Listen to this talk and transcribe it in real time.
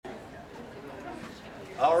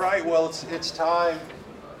All right, well, it's time.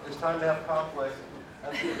 It's time to have conflict.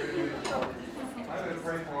 That's what we're doing. I'm going to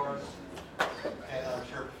pray for us, and I'm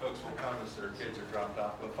sure folks will come as their kids are dropped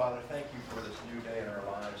off. But Father, thank you for this new day in our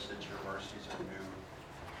lives, that your mercies are new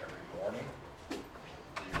every morning. That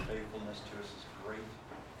your faithfulness to us is great.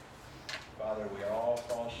 Father, we all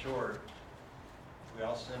fall short. We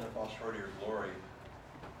all sin and fall short of your glory.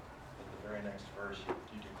 But the very next verse,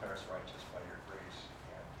 you declare us righteous by your grace.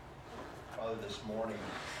 And Father, this morning,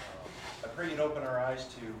 I pray you'd open our eyes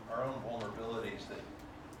to our own vulnerabilities that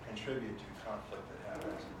contribute to conflict that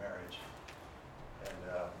happens in marriage. And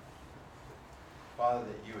Father,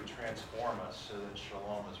 that you would transform us so that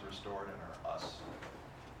shalom is restored in us.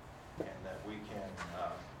 And that we can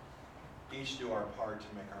each do our part to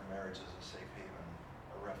make our marriages a safe haven,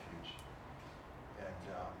 a refuge.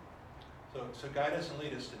 And so guide us and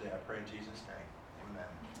lead us today, I pray in Jesus' name. Amen.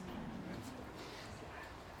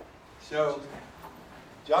 So,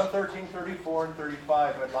 John 13, 34 and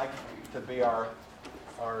 35, I'd like to be our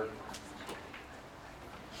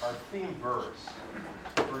theme verse.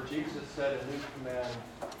 Where Jesus said, a new command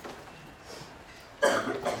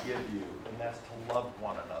I give you, and that's to love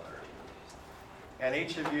one another. And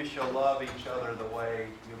each of you shall love each other the way,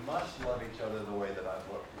 you must love each other the way that I've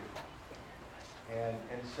loved you.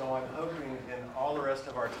 And so I'm hoping in all the rest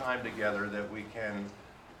of our time together that we can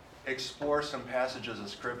explore some passages of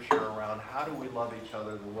Scripture around how do we love each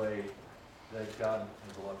other the way that God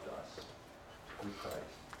has loved us through Christ.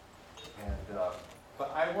 And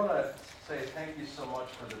but I want to say thank you so much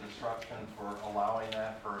for the disruption, for allowing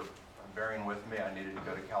that, for bearing with me. I needed to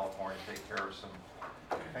go to California to take care of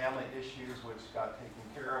some family issues, which got taken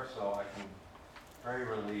care of, so I can very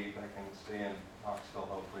relieved I can stay in Knoxville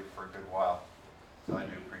hopefully for a good while. So I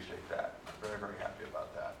do appreciate that. I'm very, very happy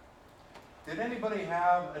about that. Did anybody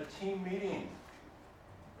have a team meeting?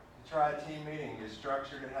 You try a team meeting. You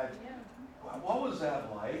structured it. What was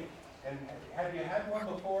that like? And have you had one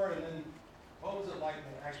before? And then what was it like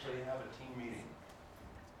to actually have a team meeting?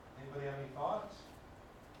 Anybody have any thoughts?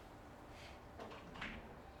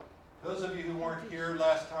 Those of you who weren't here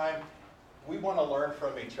last time, we want to learn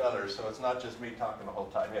from each other, so it's not just me talking the whole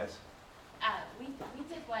time. Yes? We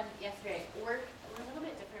did one yesterday. We're a little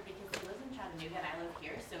bit different because he lives in Chattanooga and I live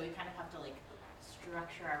here, so we kind of have to like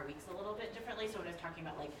structure our weeks a little bit differently. So when I was talking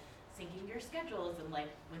about like syncing your schedules and like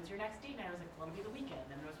when's your next date, and I was like, well, it'll be the weekend.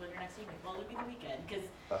 And then it was when your next date, like, well, it'll be the weekend. Because,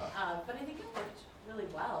 but I think it worked really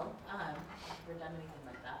well. I've never done anything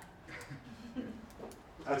like that.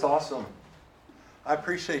 That's awesome. I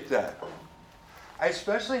appreciate that. I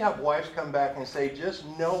especially have wives come back and say, just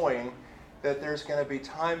knowing that there's going to be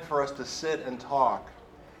time for us to sit and talk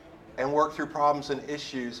and work through problems and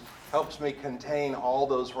issues helps me contain all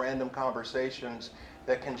those random conversations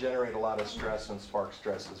that can generate a lot of stress and spark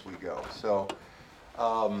stress as we go. So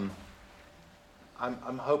I'm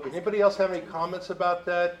hoping. Anybody else have any comments about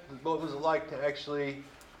that? What was it like to actually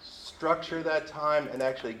structure that time and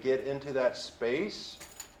actually get into that space?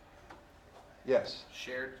 Yes.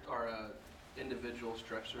 Shared or individual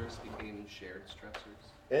stressors became shared stressors.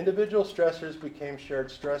 Individual stressors became shared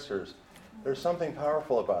stressors. There's something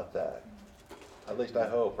powerful about that. At least I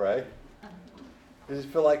hope, right? You just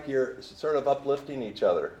feel like you're sort of uplifting each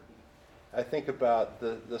other. I think about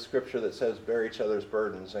the scripture that says, bear each other's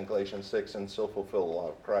burdens in Galatians 6 and so fulfill the law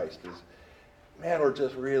of Christ. Man, we're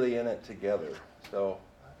just really in it together. So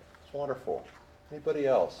it's wonderful. Anybody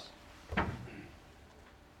else?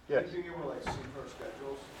 Yes. Being able to like sync our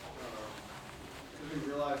schedules, because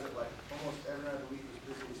we realized that like almost every night of the week was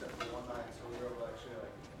busy except for one night, so we were able to actually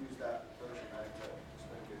like use that Thursday night to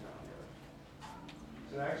spend good time together.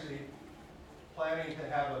 So actually, planning to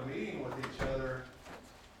have a meeting with each other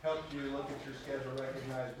helps you look at your schedule,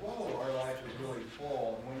 recognize, whoa, our life is really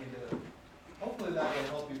full, and we need to. Hopefully, that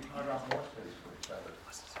will help you carve out more space for each other,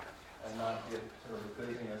 and not get sort of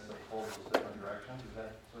busyness that pulls us different directions. Is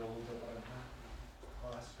that sort of a little bit what I'm hearing?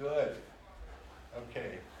 Well, that's good.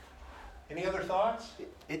 Okay. Any other thoughts?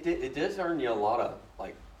 It does earn you a lot of,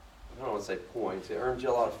 like, I don't want to say points. It earns you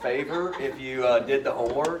a lot of favor if you did the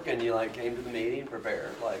homework and you like came to the meeting prepared.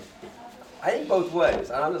 Like, I think both ways.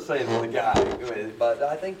 I'm just saying for the guy, but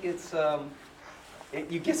I think it's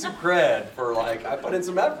you get some cred for like I put in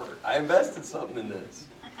some effort. I invested something in this.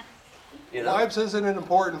 You know? Wives, isn't it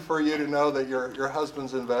important for you to know that your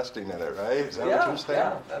husband's investing in it, right? Is that what you're saying?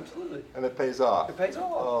 Yeah, absolutely. And it pays off. It pays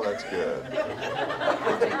off. Oh, that's good. It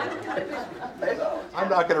pays off. I'm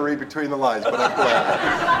not going to read between the lines, but I'm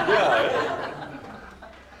glad. Yeah.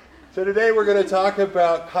 So today we're going to talk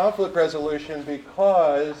about conflict resolution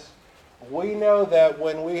because we know that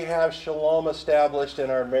when we have shalom established in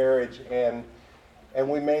our marriage and and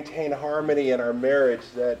we maintain harmony in our marriage,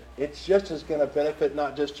 that it's just as going to benefit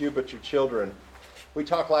not just you but your children. We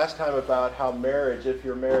talked last time about how marriage, if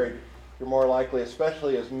you're married, you're more likely,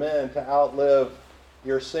 especially as men, to outlive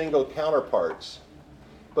your single counterparts.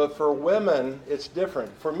 But for women, it's different.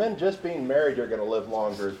 For men, just being married, you're going to live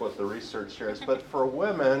longer, is what the research shows. But for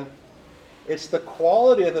women, it's the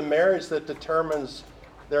quality of the marriage that determines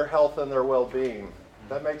their health and their well-being. Does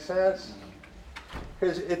that make sense?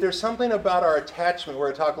 Because if there's something about our attachment, we're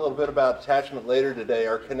going to talk a little bit about attachment later today,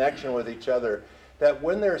 our connection with each other, that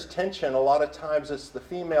when there's tension, a lot of times it's the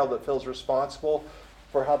female that feels responsible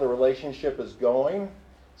for how the relationship is going,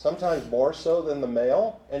 sometimes more so than the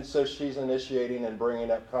male. And so she's initiating and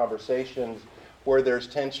bringing up conversations where there's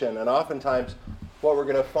tension. And oftentimes, what we're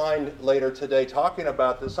going to find later today talking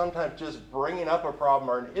about this, sometimes just bringing up a problem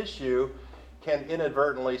or an issue can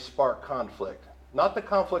inadvertently spark conflict. Not the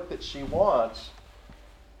conflict that she wants,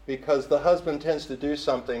 because the husband tends to do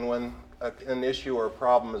something when an issue or a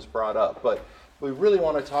problem is brought up. But we really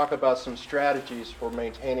want to talk about some strategies for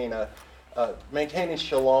maintaining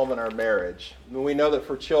shalom in our marriage. We know that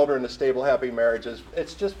for children, a stable, happy marriage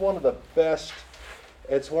it's just one of the best.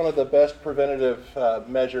 It's one of the best preventative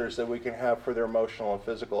measures that we can have for their emotional and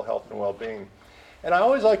physical health and well-being. And I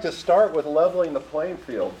always like to start with leveling the playing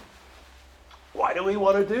field. Why do we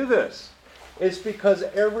want to do this? It's because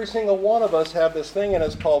every single one of us have this thing, and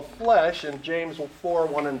it's called flesh, and James 4,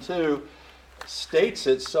 1 and 2 states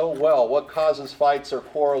it so well. What causes fights or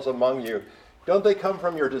quarrels among you? Don't they come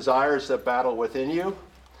from your desires that battle within you?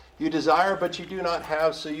 You desire, but you do not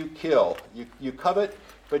have, so you kill. You covet,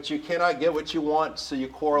 but you cannot get what you want, so you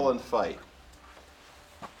quarrel and fight.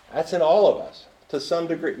 That's in all of us, to some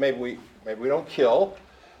degree. Maybe we don't kill.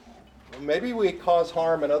 Maybe we cause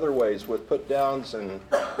harm in other ways with put-downs and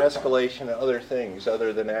escalation and other things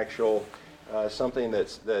other than actual something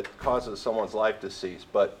that causes someone's life to cease.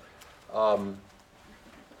 But that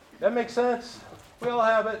makes sense. We all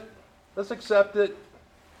have it. Let's accept it.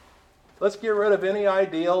 Let's get rid of any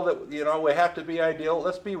ideal that, we have to be ideal.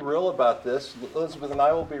 Let's be real about this. Elizabeth and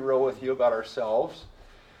I will be real with you about ourselves.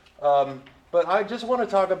 But I just want to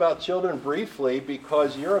talk about children briefly,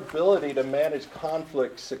 because your ability to manage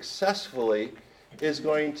conflict successfully is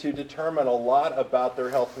going to determine a lot about their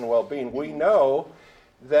health and well-being. We know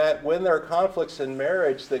that when there are conflicts in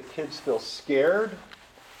marriage, that kids feel scared,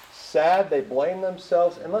 sad, they blame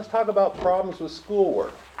themselves. And let's talk about problems with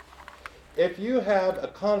schoolwork. If you have a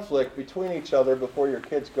conflict between each other before your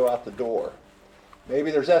kids go out the door,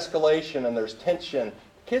 maybe there's escalation and there's tension.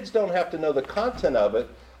 Kids don't have to know the content of it,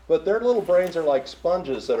 but their little brains are like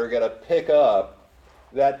sponges that are going to pick up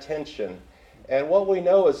that tension. And what we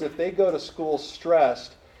know is if they go to school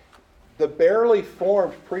stressed, the barely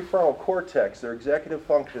formed prefrontal cortex, their executive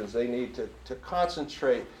functions, they need to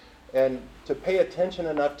concentrate and to pay attention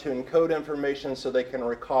enough to encode information so they can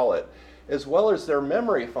recall it. As well as their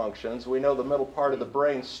memory functions, we know the middle part of the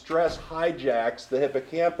brain, stress hijacks the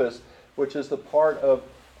hippocampus, which is the part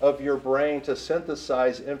of your brain to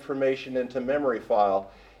synthesize information into memory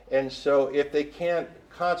file. And so if they can't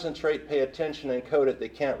concentrate, pay attention, and code it, they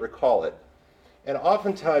can't recall it. And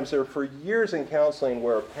oftentimes there are for years in counseling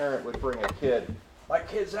where a parent would bring a kid, my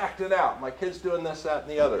kid's acting out, my kid's doing this, that,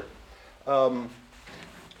 and the other.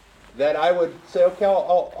 That I would say, okay,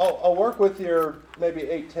 I'll work with your maybe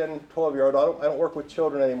 8, 10, 12-year-old. I don't work with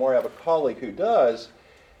children anymore. I have a colleague who does.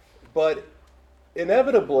 But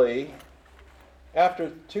inevitably,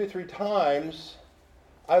 after 2, 3 times,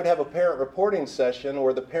 I would have a parent reporting session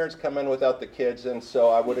where the parents come in without the kids, and so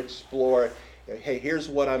I would explore, hey, here's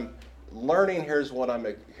what I'm learning, here's what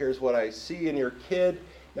I see in your kid.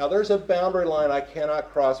 Now there's a boundary line I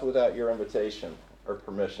cannot cross without your invitation or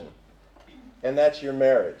permission, and that's your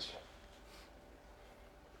marriage.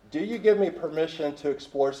 Do you give me permission to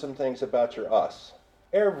explore some things about your us?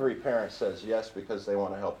 Every parent says yes because they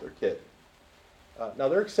want to help their kid. Now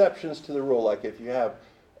there are exceptions to the rule, like if you have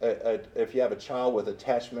a child with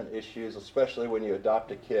attachment issues, especially when you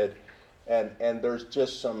adopt a kid, and there's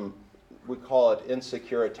just some, we call it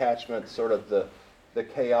insecure attachment, sort of the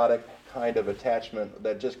chaotic kind of attachment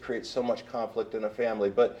that just creates so much conflict in a family.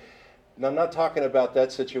 But and I'm not talking about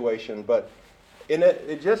that situation, but in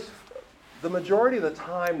it just, the majority of the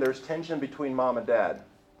time there's tension between mom and dad.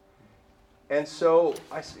 And so,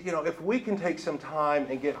 if we can take some time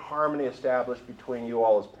and get harmony established between you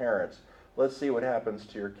all as parents, let's see what happens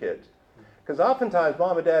to your kids. Because oftentimes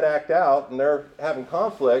mom and dad act out and they're having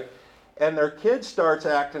conflict, and their kid starts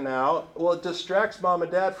acting out. Well, it distracts mom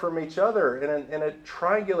and dad from each other, and it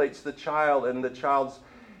triangulates the child, and the child's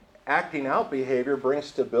acting out behavior brings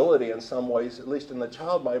stability in some ways, at least in the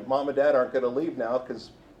child. My mom and dad aren't going to leave now because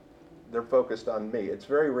they're focused on me. It's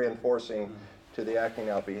very reinforcing to the acting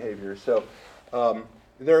out behavior. So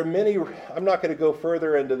there are many, I'm not going to go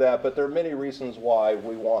further into that, but there are many reasons why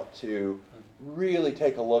we want to really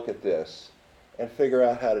take a look at this and figure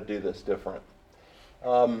out how to do this different.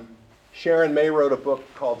 Sharon May wrote a book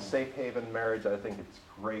called Safe Haven Marriage. I think it's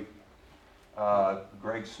great.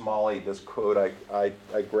 Greg Smalley, this quote I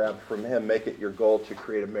grabbed from him: "Make it your goal to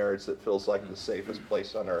create a marriage that feels like the safest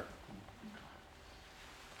place on earth."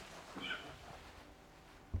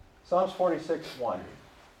 Psalms 46:1.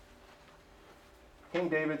 King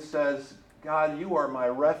David says, "God, you are my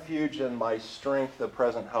refuge and my strength, a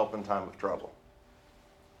present help in time of trouble."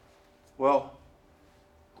 Well,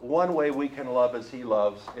 one way we can love as he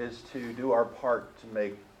loves is to do our part to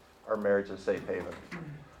make our marriage a safe haven.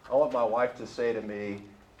 I want my wife to say to me,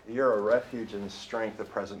 "You're a refuge and strength, a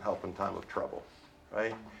present help in time of trouble."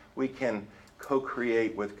 Right? We can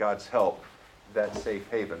co-create with God's help that safe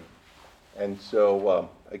haven. And so,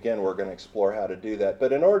 again, we're going to explore how to do that.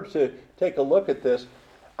 But in order to take a look at this,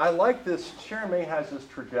 I like this. Sharon May has this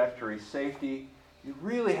trajectory: safety. You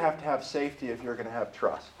really have to have safety if you're going to have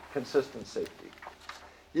trust, consistent safety.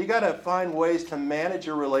 You got to find ways to manage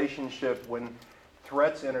your relationship when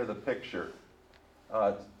threats enter the picture,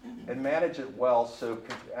 and manage it well. So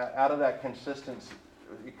out of that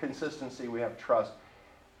consistency, we have trust.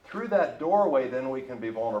 Through that doorway, then we can be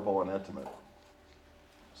vulnerable and intimate.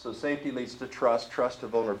 So safety leads to trust, trust to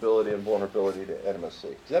vulnerability, and vulnerability to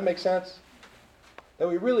intimacy. Does that make sense? That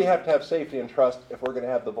we really have to have safety and trust if we're going to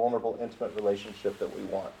have the vulnerable, intimate relationship that we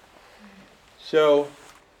want. So,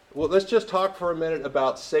 well, let's just talk for a minute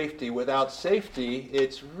about safety. Without safety,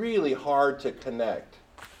 it's really hard to connect.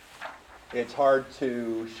 It's hard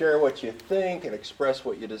to share what you think and express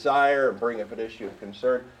what you desire and bring up an issue of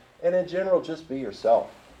concern. And in general, just be yourself.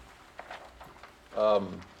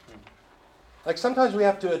 Like sometimes we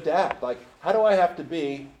have to adapt. Like, how do I have to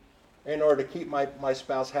be in order to keep my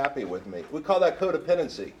spouse happy with me? We call that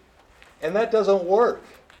codependency. And that doesn't work.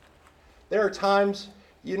 There are times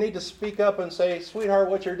you need to speak up and say, "Sweetheart,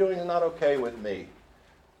 what you're doing is not okay with me.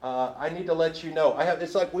 I need to let you know."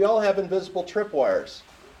 It's like we all have invisible tripwires.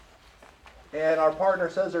 And our partner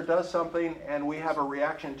says or does something, and we have a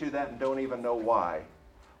reaction to that and don't even know why.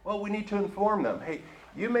 Well, we need to inform them. "Hey,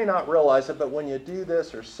 you may not realize it, but when you do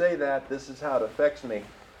this or say that, this is how it affects me."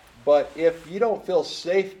 But if you don't feel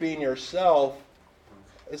safe being yourself,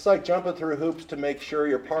 it's like jumping through hoops to make sure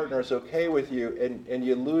your partner is okay with you, and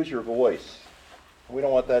you lose your voice. We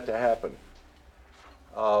don't want that to happen.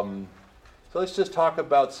 So let's just talk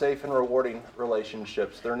about safe and rewarding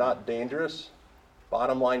relationships. They're not dangerous.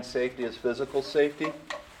 Bottom line safety is physical safety.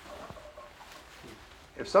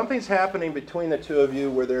 If something's happening between the two of you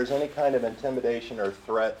where there's any kind of intimidation or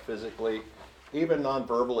threat physically, even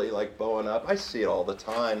non-verbally, like bowing up, I see it all the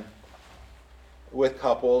time with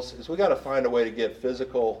couples, is we got to find a way to get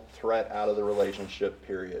physical threat out of the relationship,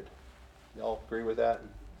 period. Y'all agree with that?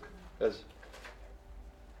 Because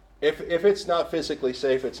if it's not physically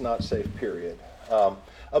safe, it's not safe, period.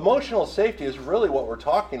 Emotional safety is really what we're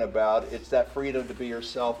talking about. It's that freedom to be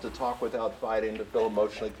yourself, to talk without fighting, to feel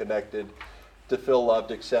emotionally connected, to feel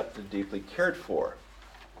loved, accepted, deeply cared for.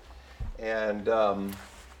 And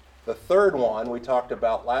the third one we talked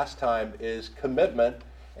about last time is commitment.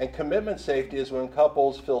 And commitment safety is when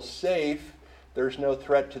couples feel safe, there's no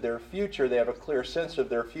threat to their future, they have a clear sense of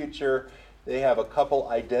their future, they have a couple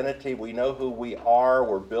identity, we know who we are,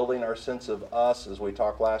 we're building our sense of us, as we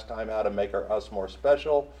talked last time, how to make our us more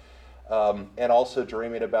special, and also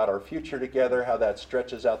dreaming about our future together, how that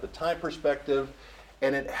stretches out the time perspective,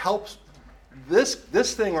 and it helps. This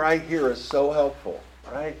thing right here is so helpful,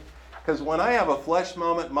 right? Because when I have a flesh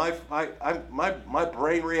moment, my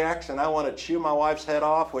brain reacts and I want to chew my wife's head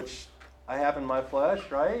off, which I have in my flesh,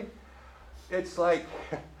 right? It's like,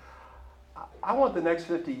 I want the next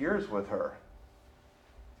 50 years with her.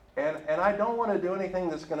 And I don't want to do anything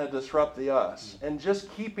that's going to disrupt the us. And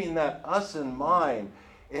just keeping that us in mind,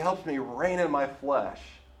 it helps me rein in my flesh.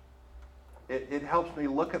 It helps me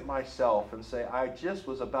look at myself and say, I just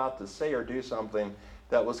was about to say or do something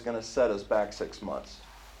that was going to set us back 6 months.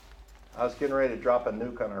 I was getting ready to drop a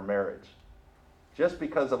nuke on our marriage just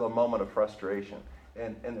because of a moment of frustration.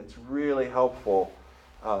 And it's really helpful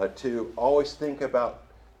to always think about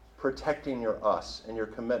protecting your us and your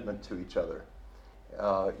commitment to each other.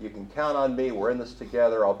 You can count on me. We're in this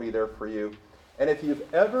together. I'll be there for you. And if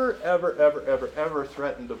you've ever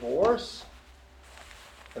threatened divorce,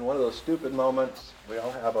 in one of those stupid moments, we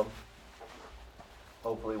all have them.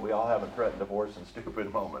 Hopefully we all haven't threatened divorce in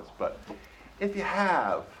stupid moments. But if you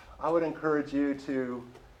have, I would encourage you to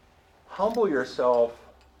humble yourself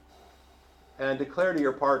and declare to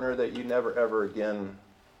your partner that you never ever again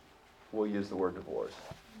will use the word divorce.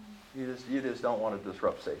 You just don't want to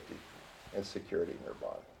disrupt safety and security in your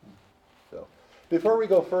bond. So, before we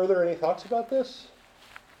go further, any thoughts about this?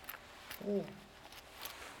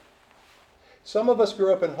 Some of us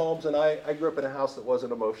grew up in homes, and I grew up in a house that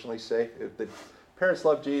wasn't emotionally safe. The parents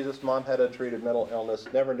loved Jesus. Mom had untreated mental illness,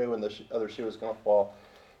 never knew when the other shoe was going to fall.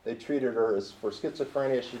 They treated her as for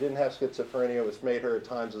schizophrenia. She didn't have schizophrenia, which made her at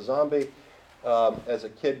times a zombie. As a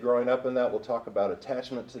kid growing up in that, we'll talk about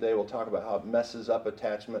attachment today. We'll talk about how it messes up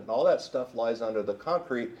attachment, and all that stuff lies under the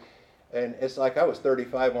concrete. And it's like I was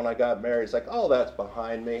 35 when I got married. It's like, oh, that's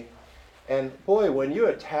behind me. And boy, when you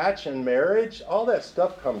attach in marriage, all that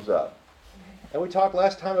stuff comes up. And we talked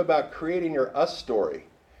last time about creating your us story.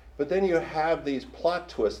 But then you have these plot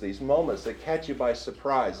twists, these moments that catch you by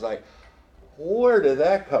surprise. Like, where did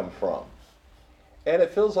that come from? And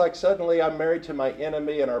it feels like suddenly I'm married to my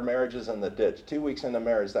enemy and our marriage is in the ditch. 2 weeks into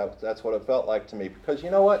marriage, that's what it felt like to me. Because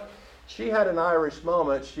you know what? She had an Irish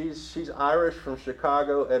moment. She's Irish from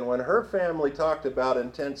Chicago. And when her family talked about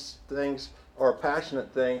intense things or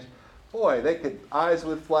passionate things, boy, eyes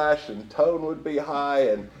would flash and tone would be high.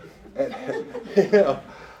 And you know,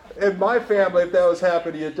 in my family, if that was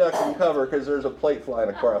happening, you duck and cover because there's a plate flying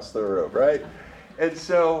across the room, right? And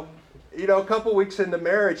so, you know, a couple weeks into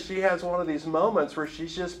marriage, she has one of these moments where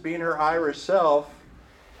she's just being her Irish self.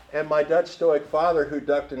 And my Dutch stoic father, who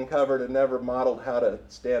ducked and covered and never modeled how to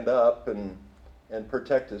stand up and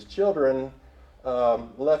protect his children,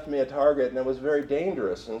 left me a target, and it was very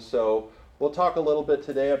dangerous. And so we'll talk a little bit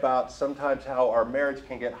today about sometimes how our marriage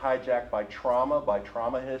can get hijacked by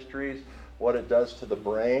trauma histories, what it does to the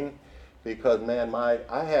brain. Because, man,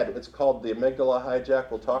 it's called the amygdala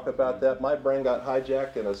hijack. We'll talk about that. My brain got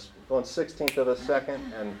hijacked in a 1/16th of a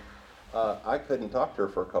second, and I couldn't talk to her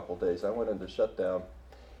for a couple days. I went into shutdown.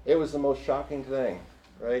 It was the most shocking thing,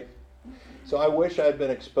 right? So I wish I had been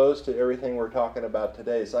exposed to everything we're talking about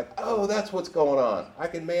today. It's like, oh, that's what's going on. I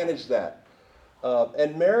can manage that.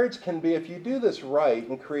 And marriage can be, if you do this right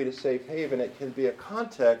and create a safe haven, it can be a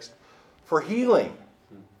context for healing.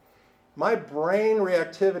 My brain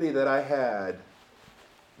reactivity that I had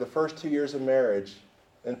the first 2 years of marriage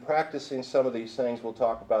and practicing some of these things we'll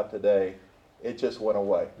talk about today, it just went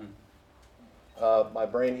away. My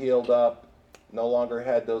brain healed up, no longer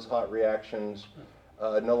had those hot reactions,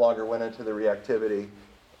 no longer went into the reactivity.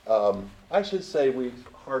 I should say we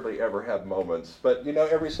hardly ever have moments, but you know,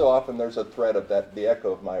 every so often there's a thread of that, the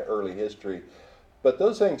echo of my early history. But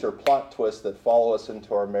those things are plot twists that follow us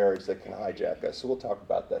into our marriage that can hijack us. So we'll talk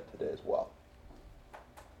about that today as well.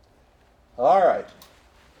 All right.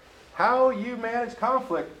 How you manage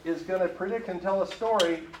conflict is going to predict and tell a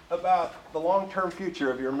story about the long-term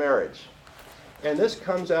future of your marriage. And this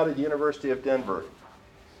comes out of the University of Denver.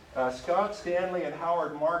 Scott Stanley and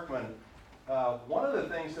Howard Markman, one of the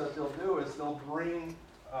things that they'll do is they'll bring,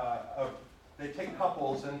 they take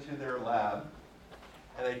couples into their lab,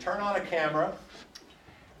 and they turn on a camera,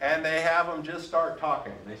 and they have them just start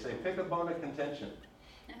talking. They say, pick a bone of contention.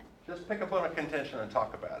 Just pick a bone of contention and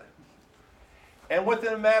talk about it. And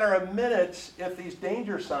within a matter of minutes, if these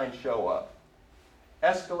danger signs show up,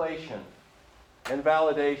 escalation,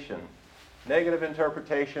 invalidation, negative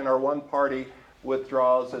interpretation, or one party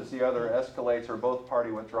withdraws as the other escalates, or both party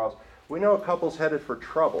withdraws, we know a couple's headed for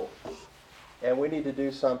trouble. And we need to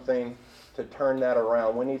do something to turn that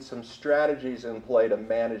around. We need some strategies in play to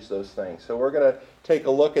manage those things. So we're going to take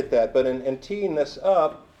a look at that. But in teeing this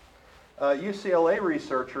up, UCLA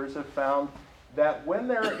researchers have found that when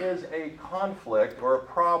there is a conflict or a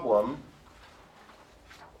problem,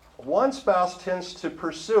 one spouse tends to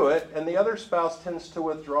pursue it and the other spouse tends to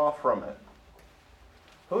withdraw from it.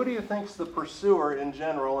 Who do you think's the pursuer in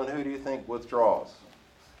general, and who do you think withdraws?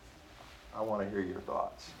 I want to hear your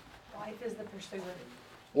thoughts. Wife is the pursuer.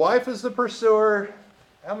 Wife is the pursuer.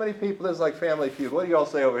 How many people, this is like Family Feud. What do y'all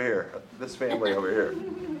say over here? This family over here.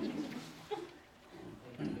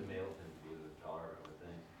 The male tends to be the withdrawer, I would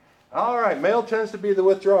think. All right, male tends to be the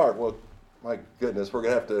withdrawer. Well, my goodness, we're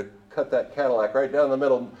going to have to cut that Cadillac right down the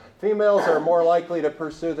middle. Females are more likely to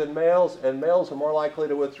pursue than males, and males are more likely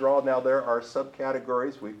to withdraw. Now, there are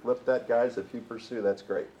subcategories. We flipped that, guys. If you pursue, that's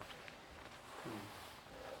great.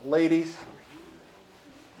 Ladies,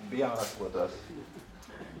 be honest with us.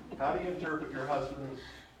 How do you interpret your husband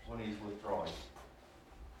when he's withdrawing?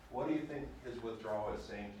 What do you think his withdrawal is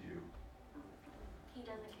saying to you? He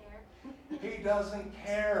doesn't care. He doesn't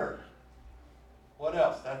care. What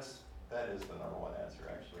else? That is the number one answer,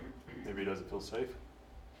 actually. Maybe he doesn't feel safe.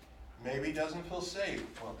 Maybe he doesn't feel safe.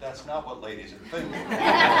 Well, that's not what ladies are thinking. They're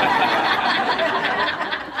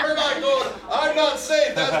not going, I'm not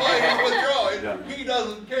safe, that's why he's withdrawing. Yeah. He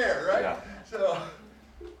doesn't care, right? Yeah. So,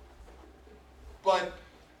 but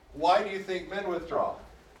why do you think men withdraw?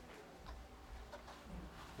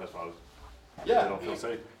 That's why I was, Yeah. they don't feel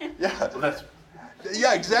safe. Yeah.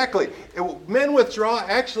 Yeah, exactly. Men withdraw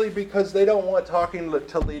actually because they don't want talking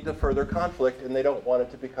to lead to further conflict, and they don't want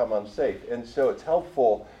it to become unsafe. And so it's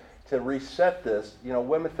helpful to reset this. You know,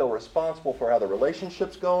 women feel responsible for how the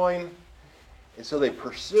relationship's going, and so they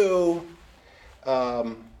pursue.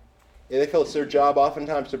 They feel it's their job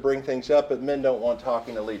oftentimes to bring things up, but men don't want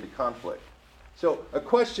talking to lead to conflict. So a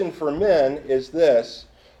question for men is this: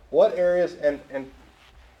 what areas, and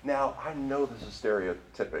now, I know this is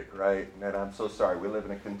stereotypic, right? And I'm so sorry. We live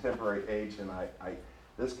in a contemporary age, and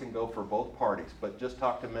this can go for both parties, but just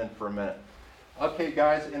talk to men for a minute. Okay,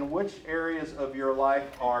 guys, in which areas of your life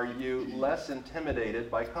are you less intimidated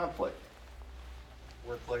by conflict?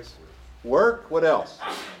 Workplace. Work, what else?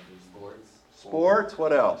 Sports. Sports,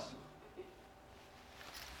 what else?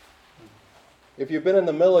 If you've been in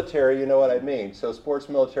the military, you know what I mean. So sports,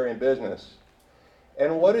 military, and business.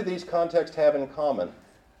 And what do these contexts have in common?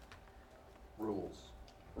 Rules.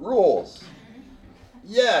 Rules.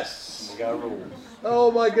 Yes. We got rules.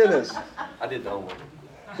 Oh my goodness. I did the homework.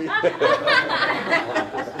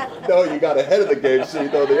 No, you got ahead of the game, so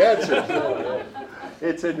you know the answer.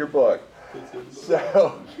 It's in your book.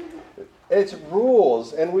 So it's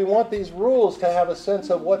rules, and we want these rules to have a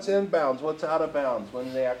sense of what's in bounds, what's out of bounds,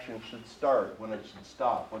 when the action should start, when it should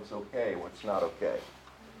stop, what's okay, what's not okay.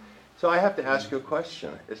 So I have to ask you a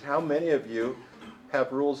question, is how many of you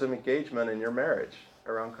have rules of engagement in your marriage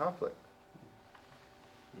around conflict?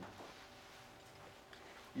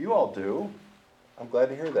 You all do. I'm glad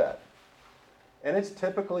to hear that. And it's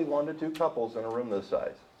typically 1 to 2 couples in a room this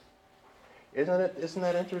size. Isn't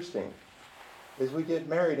that interesting? As we get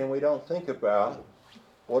married and we don't think about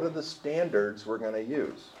what are the standards we're going to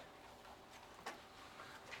use.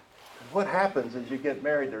 What happens as you get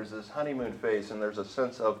married, there's this honeymoon phase and there's a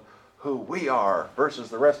sense of who we are versus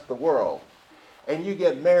the rest of the world. And you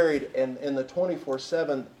get married and in the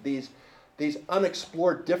 24/7, these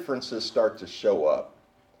unexplored differences start to show up.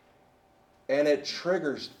 And it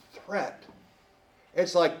triggers threat.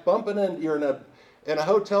 It's like bumping in, you're in a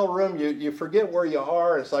hotel room, you forget where you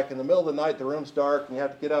are, it's like in the middle of the night, the room's dark, and you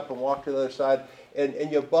have to get up and walk to the other side,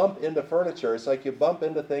 and you bump into furniture. It's like you bump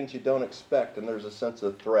into things you don't expect, and there's a sense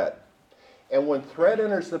of threat. And when threat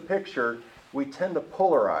enters the picture, we tend to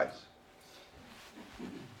polarize.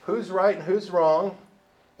 Who's right and who's wrong,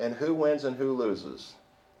 and who wins and who loses,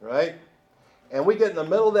 right? And we get in the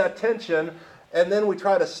middle of that tension, and then we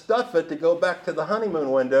try to stuff it to go back to the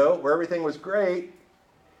honeymoon window where everything was great.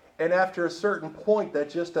 And after a certain point, that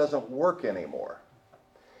just doesn't work anymore.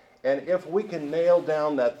 And if we can nail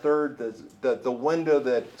down that third, the window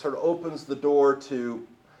that sort of opens the door to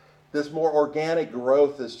this more organic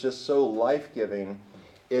growth that's just so life-giving,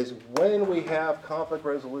 is when we have conflict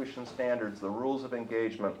resolution standards, the rules of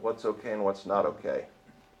engagement, what's okay and what's not okay.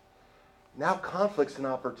 Now conflict's an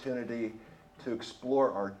opportunity to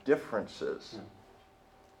explore our differences.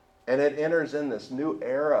 And it enters in this new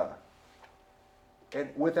era. And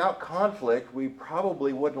without conflict, we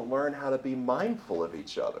probably wouldn't learn how to be mindful of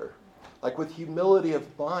each other. Like with humility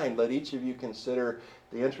of mind, let each of you consider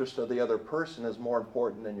the interest of the other person as more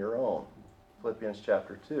important than your own. Philippians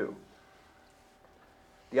chapter 2.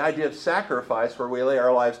 The idea of sacrifice, where we lay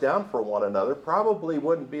our lives down for one another, probably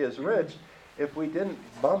wouldn't be as rich if we didn't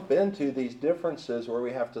bump into these differences where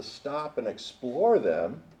we have to stop and explore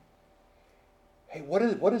them. Hey, what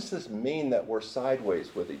does this mean that we're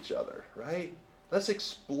sideways with each other, right? Let's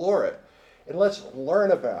explore it, and let's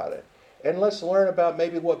learn about it. And let's learn about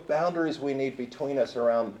maybe what boundaries we need between us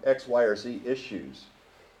around X, Y, or Z issues.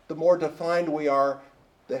 The more defined we are,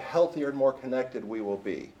 the healthier and more connected we will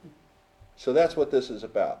be. So that's what this is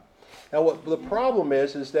about. Now, what the problem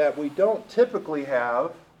is that we don't typically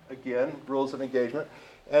have, again, rules of engagement.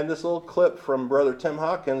 And this little clip from Brother Tim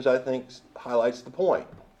Hawkins, I think, highlights the point.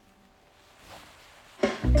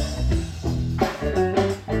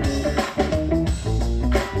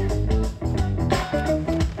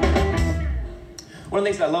 One of the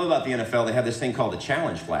things that I love about the NFL, they have this thing called the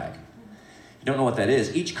challenge flag. You don't know what that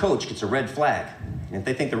is. Each coach gets a red flag. And if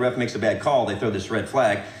they think the ref makes a bad call, they throw this red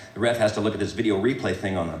flag. The ref has to look at this video replay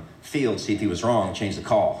thing on the field, see if he was wrong, change the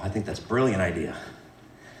call. I think that's a brilliant idea.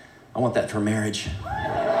 I want that for marriage.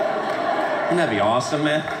 Wouldn't that be awesome,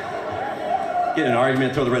 man? Get in an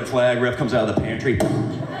argument, throw the red flag, ref comes out of the pantry.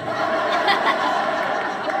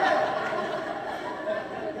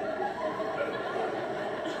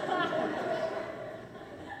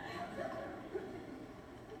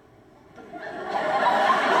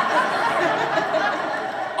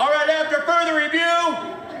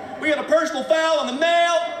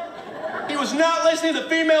 was not listening to the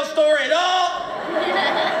female story at all.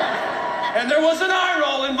 And there was an eye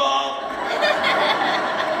roll involved.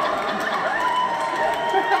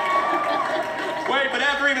 Wait, but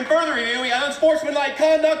after even further review, we got unsportsmanlike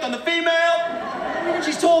conduct on the female.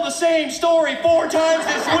 She's told the same story 4 times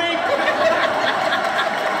this week.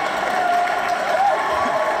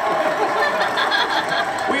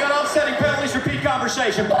 We got offsetting penalties, repeat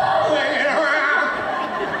conversation.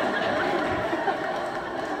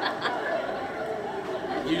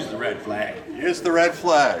 Use the red flag. Use the red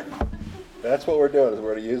flag. That's what we're doing, is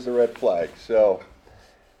we're going to use the red flag. So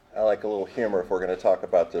I like a little humor if we're going to talk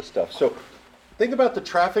about this stuff. So think about the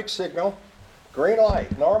traffic signal. Green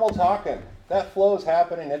light, normal talking. That flow is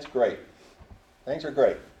happening, it's great. Things are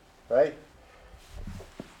great, right?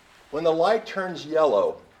 When the light turns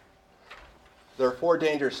yellow, there are 4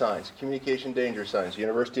 danger signs, communication danger signs,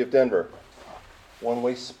 University of Denver. When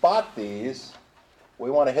we spot these, we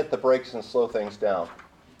want to hit the brakes and slow things down.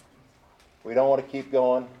 We don't want to keep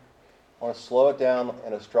going. We want to slow it down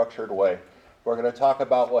in a structured way. We're going to talk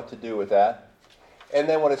about what to do with that. And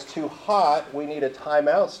then when it's too hot, we need a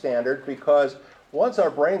timeout standard, because once our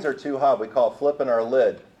brains are too hot, we call it flipping our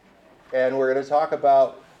lid. And we're going to talk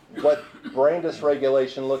about what brain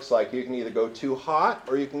dysregulation looks like. You can either go too hot,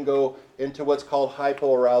 or you can go into what's called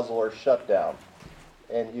hypoarousal or shutdown.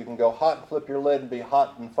 And you can go hot and flip your lid and be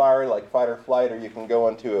hot and fiery like fight or flight, or you can go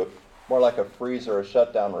into more like a freeze or a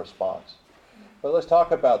shutdown response. But let's talk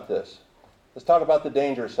about this. Let's talk about the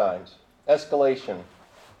danger signs. Escalation.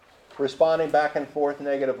 Responding back and forth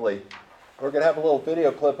negatively. We're going to have a little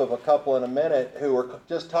video clip of a couple in a minute who were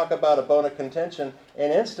just talk about a bone of contention,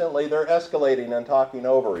 and instantly they're escalating and talking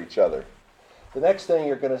over each other. The next thing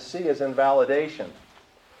you're going to see is invalidation.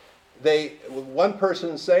 One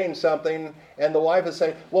person's saying something, and the wife is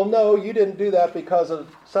saying, well, no, you didn't do that because of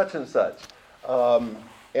such and such.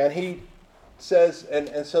 And he says,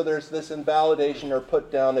 and so there's this invalidation or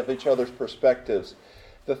put down of each other's perspectives.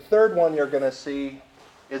 The third one you're going to see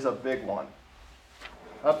is a big one.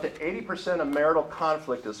 Up to 80% of marital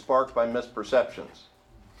conflict is sparked by misperceptions.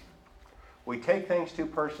 We take things too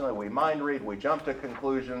personally, we mind read, we jump to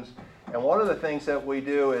conclusions, and one of the things that we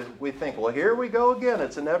do is we think, well, here we go again.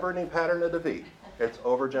 It's a never-ending pattern of defeat. It's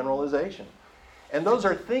overgeneralization. And those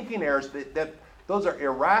are thinking errors, those are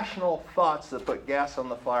irrational thoughts that put gas on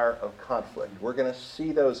the fire of conflict. We're going to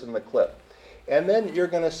see those in the clip. And then you're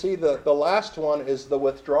going to see the last one is the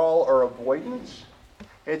withdrawal or avoidance.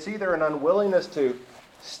 It's either an unwillingness to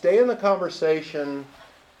stay in the conversation,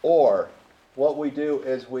 or what we do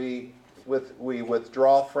is we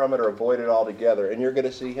withdraw from it or avoid it altogether. And you're going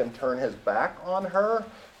to see him turn his back on her,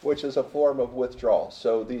 which is a form of withdrawal.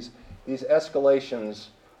 So these escalations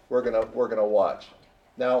we're going to watch.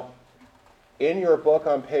 Now, in your book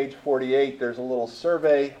on page 48, there's a little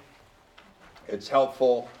survey. It's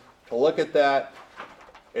helpful to look at that.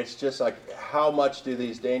 It's just like, how much do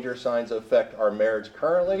these danger signs affect our marriage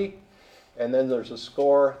currently? And then there's a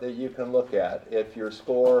score that you can look at. If your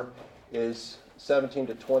score is 17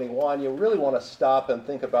 to 21, you really want to stop and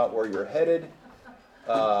think about where you're headed.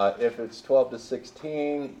 If it's 12 to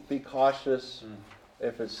 16, be cautious.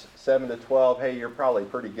 If it's 7 to 12, hey, you're probably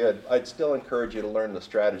pretty good. I'd still encourage you to learn the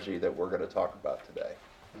strategy that we're going to talk about today.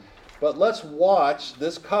 But let's watch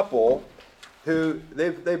this couple who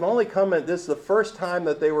they've only come in, this is the first time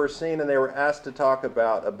that they were seen, and they were asked to talk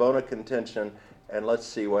about a bone of contention, and let's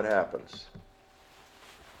see what happens.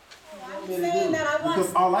 I'm saying that I want.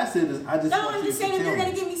 Because all I said is I just. No, want I'm you just to saying if tell you're me.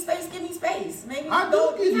 gonna give me space, give me space. Maybe I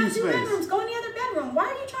go. do give We you have 2 space. bedrooms. Go in the other bedroom. Why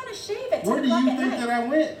are you trying to shave at 10 Where do o'clock you at think night? that I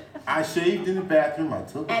went? I shaved in the bathroom, I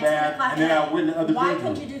took a At 10 bath, o'clock and then at I night. went in the other Why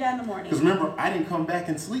bedroom. couldn't you do that in the morning? Because remember, I didn't come back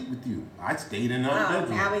and sleep with you. I stayed in the other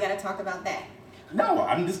bedroom. Now we gotta talk about that. No,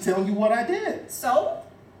 I'm just telling you what I did. So,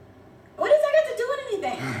 what does that got to do with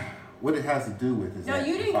anything? What it has to do with is No, that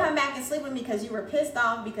you if didn't I- come back and sleep with me because you were pissed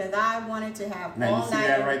off because I wanted to have Now all you see night.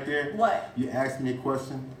 that right there? What? You asked me a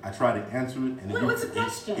question, I tried to answer it, and then Wait, you- what's the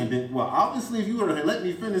question? And then, well, obviously, if you would have let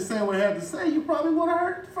me finish saying what I had to say, you probably would have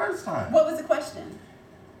heard it the first time. What was the question?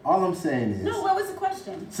 All I'm saying is, No, what was the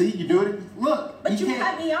question? see, you do it. Look, But you can't.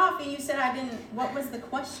 cut me off and you said I didn't. What was the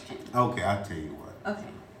question? Okay, I'll tell you what. Okay,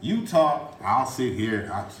 You talk, I'll sit here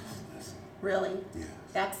and I'll just listen. really? Yes.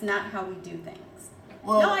 That's not how we do things.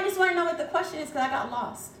 Well, No, I just want to know what the question is because I got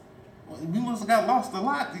lost. well, you must have got lost a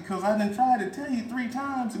lot because I didn't try to tell you 3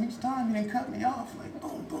 times, and each time you didn't cut me off like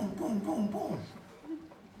boom, boom, boom, boom, boom.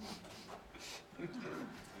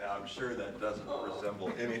 Now, I'm sure that doesn't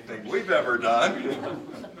resemble anything we've ever done.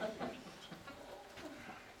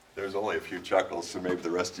 There's only a few chuckles, so maybe the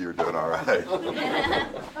rest of you are doing all right.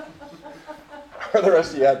 Or the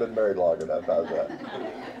rest of you have been married long enough, how's that?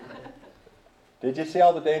 Did you see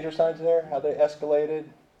all the danger signs there? How they escalated?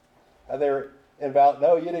 How they were invalid?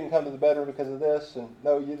 No, you didn't come to the bedroom because of this, and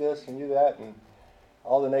no, you this and you that, and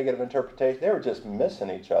all the negative interpretation. They were just missing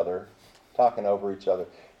each other, talking over each other.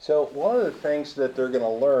 So one of the things that they're going to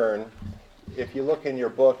learn, if you look in your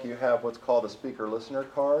book, you have what's called a speaker-listener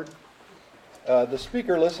card. The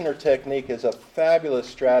speaker-listener technique is a fabulous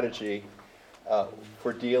strategy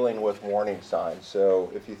for dealing with warning signs.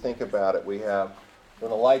 So if you think about it, we have when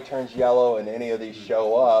the light turns yellow and any of these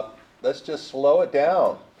show up, let's just slow it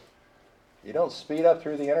down. You don't speed up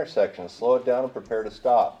through the intersection. Slow it down and prepare to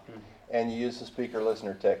stop. And you use the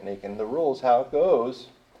speaker-listener technique. And the rules, how it goes,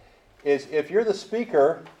 is if you're the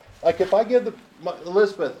speaker, like if I give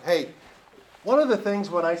Elizabeth, hey, one of the things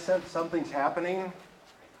when I sense something's happening,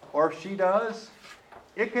 or if she does,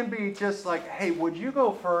 it can be just like, hey, would you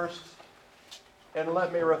go first and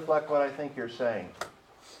let me reflect what I think you're saying?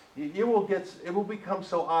 It will become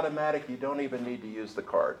so automatic you don't even need to use the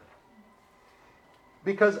card.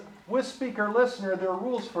 Because with speaker-listener, there are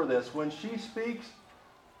rules for this. When she speaks,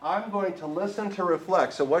 I'm going to listen to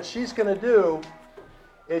reflect. So what she's going to do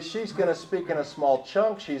is she's going to speak in a small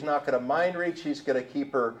chunk. She's not going to mind read. She's going to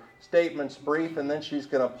keep her statements brief, and then she's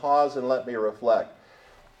going to pause and let me reflect.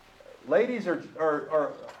 Ladies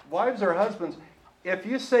or wives or husbands, if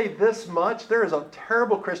you say this much, there is a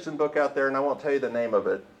terrible Christian book out there, and I won't tell you the name of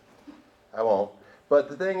it. I won't. But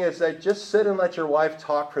the thing is that just sit and let your wife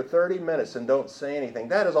talk for 30 minutes and don't say anything.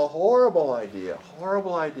 That is a horrible idea.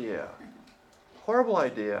 Horrible idea. Horrible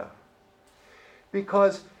idea.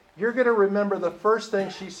 Because you're going to remember the first thing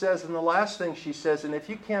she says and the last thing she says, and if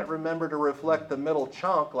you can't remember to reflect the middle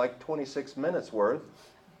chunk, like 26 minutes worth,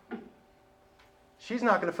 she's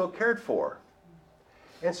not going to feel cared for.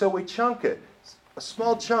 And so we chunk it. A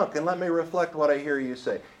small chunk, and let me reflect what I hear you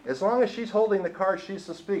say. As long as she's holding the card, she's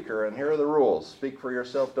the speaker, and here are the rules. Speak for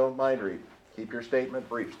yourself, don't mind read. Keep your statement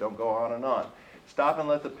brief, don't go on and on. Stop and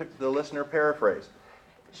let the listener paraphrase.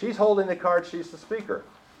 She's holding the card, she's the speaker,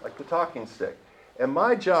 like the talking stick. And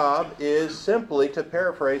my job is simply to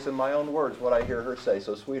paraphrase in my own words what I hear her say.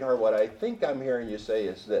 So, sweetheart, what I think I'm hearing you say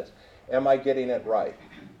is this. Am I getting it right?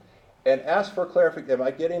 And ask for clarification. Am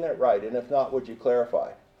I getting it right? And if not, would you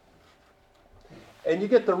clarify? And you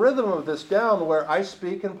get the rhythm of this down where I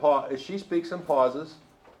speak and pause, she speaks and pauses,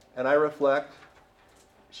 and I reflect.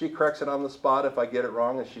 She corrects it on the spot if I get it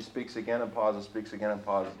wrong, and she speaks again and pauses, speaks again and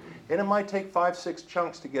pauses. And it might take 5-6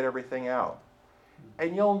 chunks to get everything out.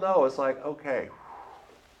 And you'll know, it's like, okay,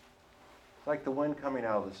 it's like the wind coming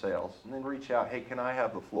out of the sails. And then reach out, hey, can I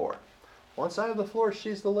have the floor? Once I have the floor,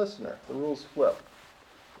 she's the listener. The rules flip.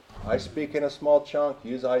 I speak in a small chunk,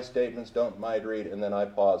 use I statements, don't mind read, and then I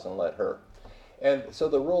pause and let her. And so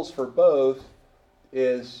the rules for both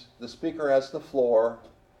is the speaker has the floor.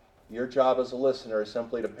 Your job as a listener is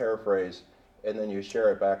simply to paraphrase, and then you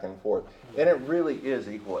share it back and forth. And it really is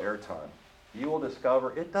equal airtime. You will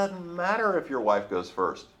discover it doesn't matter if your wife goes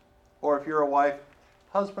first, or if you're a wife,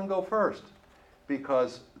 husband go first,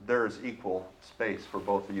 because there's equal space for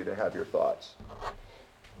both of you to have your thoughts.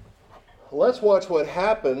 Let's watch what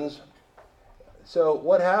happens. So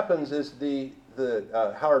what happens is the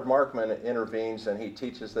Howard Markman intervenes and he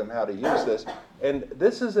teaches them how to use this. And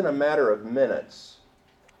this is in a matter of minutes.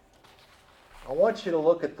 I want you to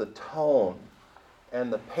look at the tone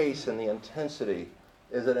and the pace and the intensity.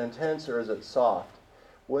 Is it intense or is it soft?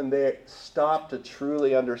 When they stop to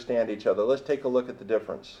truly understand each other. Let's take a look at the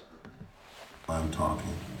difference. I'm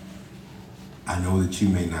talking. I know that you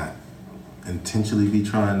may not intentionally be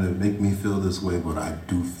trying to make me feel this way, but I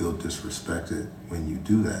do feel disrespected when you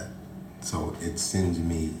do that. So it sends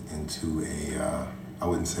me into I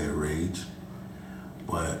wouldn't say a rage,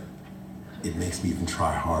 but it makes me even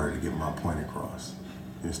try harder to get my point across.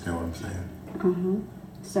 You understand what I'm saying? Mm-hmm.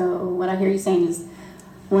 So what I hear you saying is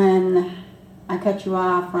when I cut you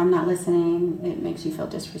off or I'm not listening, it makes you feel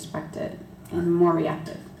disrespected and more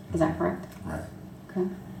reactive. Is that correct? Right. Okay.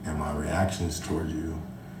 And my reactions toward you,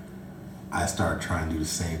 I start trying to do the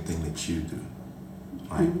same thing that you do.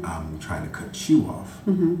 Like, I'm trying to cut you off.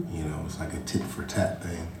 Mm-hmm. You know, it's like a tit for tat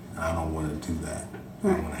thing. I don't want to do that.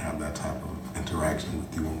 Right. I don't want to have that type of interaction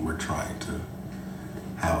with you when we're trying to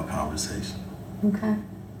have a conversation. Okay.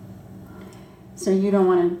 So you don't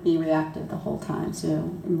want to be reactive the whole time.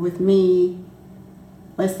 So with me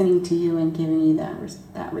listening to you and giving you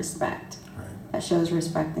that respect, Right. that shows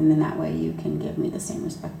respect, and then that way you can give me the same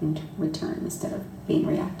respect in return instead of being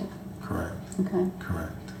reactive. Correct. Okay.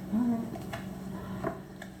 Correct. All right.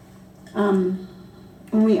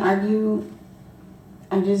 When we argue,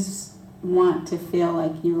 I just want to feel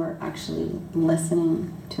like you are actually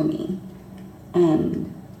listening to me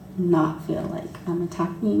and not feel like I'm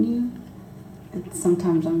attacking you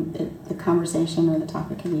sometimes the conversation or the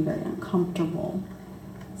topic can be very uncomfortable.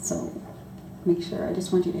 So make sure, I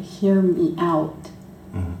just want you to hear me out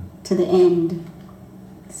to the end.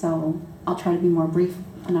 So I'll try to be more brief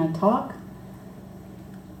when I talk,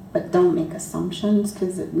 but don't make assumptions,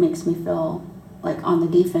 because it makes me feel like on the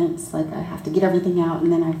defense, like I have to get everything out,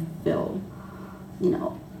 and then I feel,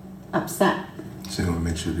 upset. So you want to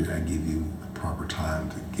make sure that I give you the proper time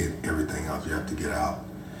to get everything out you have to get out.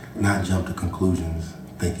 Not jump to conclusions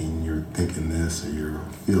thinking you're thinking this or you're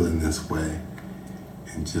feeling this way,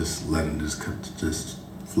 and just let them just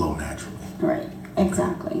flow naturally. Right,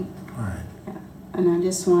 exactly. All right. Yeah. And I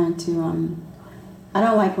just wanted to, I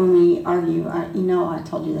don't like when we argue. I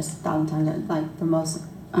told you this 1,000 times, like the most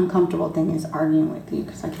uncomfortable thing is arguing with you,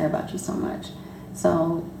 because I care about you so much.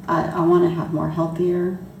 So I want to have more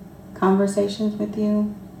healthier conversations with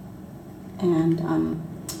you. And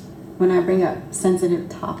when I bring up sensitive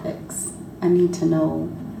topics, I need to know,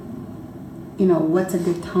 what's a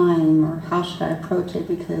good time or how should I approach it,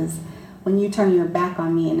 because when you turn your back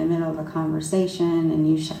on me in the middle of a conversation and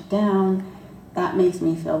you shut down, that makes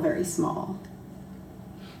me feel very small.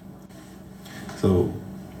 So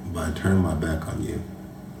by turning my back on you,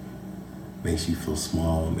 makes you feel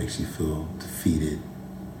small, makes you feel defeated,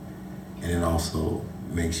 and it also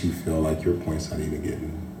makes you feel like your point's not even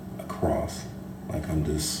getting across. Like I'm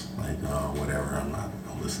just like, oh, whatever, I'm not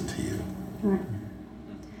gonna listen to you. Right.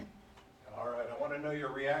 All right, I want to know your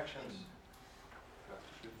reactions.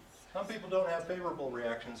 Some people don't have favorable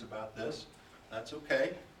reactions about this. That's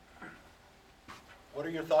okay. What are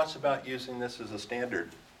your thoughts about using this as a standard?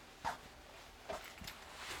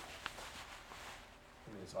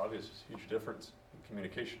 It's obvious there's a huge difference in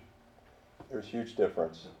communication. There's huge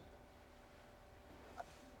difference.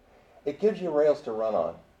 It gives you rails to run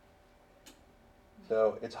on.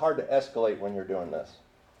 So it's hard to escalate when you're doing this.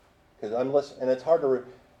 Because I'm listening, and it's hard to,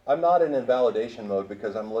 I'm not in invalidation mode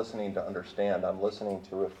because I'm listening to understand. I'm listening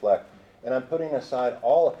to reflect. And I'm putting aside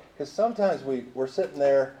because sometimes we're sitting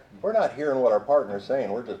there, we're not hearing what our partner's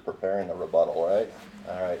saying, we're just preparing the rebuttal, right?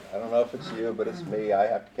 All right, I don't know if it's you, but it's me. I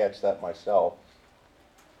have to catch that myself.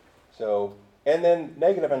 So, and then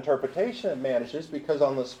negative interpretation it manages, because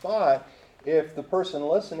on the spot, if the person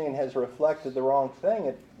listening has reflected the wrong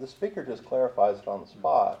thing, the speaker just clarifies it on the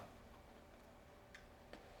spot.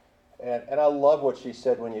 And I love what she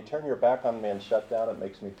said, when you turn your back on me and shut down, it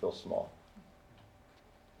makes me feel small.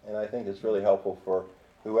 And I think it's really helpful for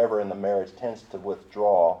whoever in the marriage tends to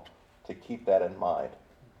withdraw to keep that in mind.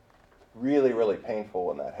 Really, really painful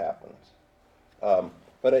when that happens.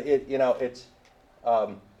 But it's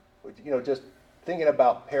just thinking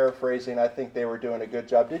about paraphrasing, I think they were doing a good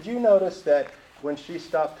job. Did you notice that when she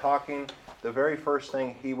stopped talking, the very first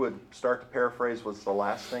thing he would start to paraphrase was the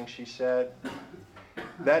last thing she said?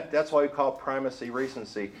 That's why we call it primacy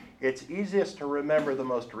recency. It's easiest to remember the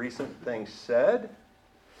most recent thing said,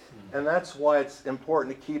 and that's why it's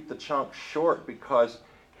important to keep the chunk short, because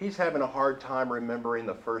he's having a hard time remembering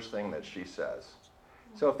the first thing that she says.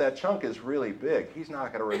 So if that chunk is really big, he's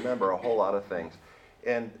not going to remember a whole lot of things.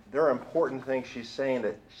 And there are important things she's saying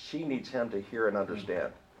that she needs him to hear and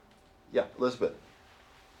understand. Yeah, Elizabeth.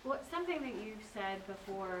 Well, something that you've said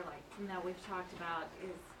before, that we've talked about,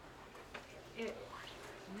 is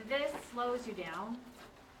this slows you down,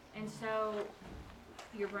 and so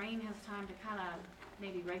your brain has time to kind of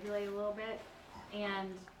maybe regulate a little bit. And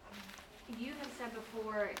you have said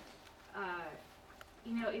before,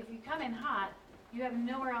 if you come in hot, you have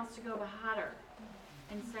nowhere else to go but hotter.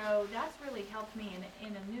 And so that's really helped me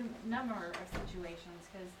in a new number of situations,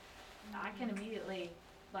 because I can immediately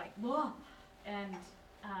whoa, and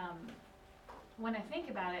when I think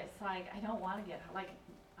about it, it's like I don't want to get hotter.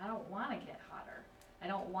 I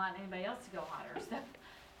don't want anybody else to go hotter, so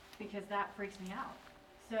because that freaks me out.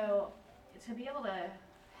 So to be able to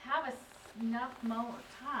have enough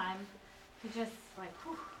time to just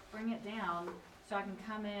bring it down, so I can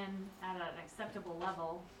come in at an acceptable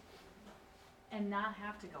level and not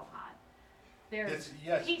have to go hot. There's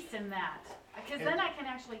peace in that, because then I can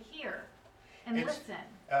actually hear and listen.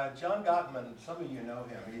 John Gottman, some of you know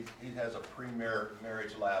him. He has a premier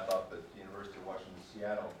marriage lab up at the University of Washington,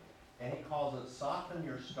 Seattle, and he calls it soften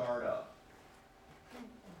your startup.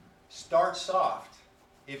 Start soft.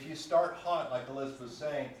 If you start hot, like Elizabeth was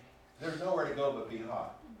saying, there's nowhere to go but be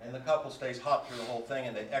hot. And the couple stays hot through the whole thing,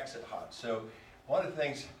 and they exit hot. So one of the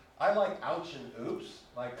things, I like ouch and oops.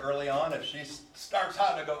 Like early on, if she starts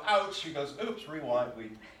hot and I go ouch, she goes oops, rewind,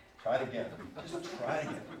 we try it again. Just try it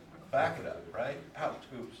again. Back it up, right? Ouch,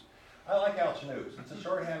 oops. I like ouch and oops. It's a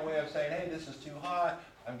shorthand way of saying, hey, this is too hot,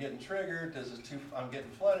 I'm getting triggered. I'm getting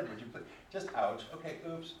flooded. Would you put, just ouch. Okay,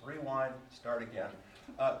 oops, rewind, start again.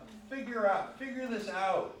 Figure this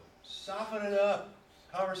out. Soften it up.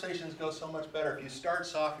 Conversations go so much better. If you start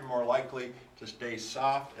soft, you're more likely to stay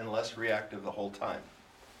soft and less reactive the whole time.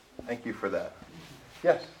 Thank you for that.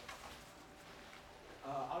 Yes?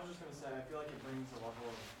 I was just going to say, I feel like it brings a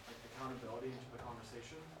level of accountability into the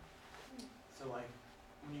conversation. So when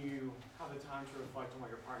you have the time to reflect on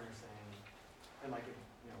what your partner's saying, and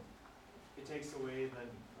it takes away the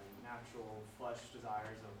natural flesh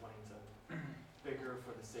desires of wanting to bicker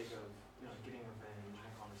for the sake of getting revenge in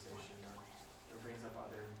a conversation, or it brings up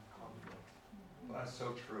other conflict. Well, that's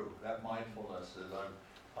so true. That mindfulness is,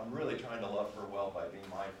 I'm really trying to love her well by being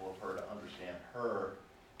mindful of her, to understand her,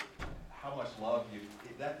 how much love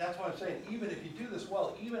that's why I'm saying, even if you do this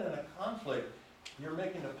well, even in a conflict, you're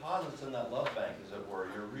making deposits in that love bank, as it were.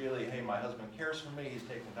 You're really, hey, my husband cares for me, he's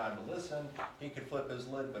taking time to listen, he could flip his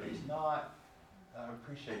lid, but he's not. I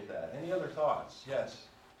appreciate that. Any other thoughts? Yes?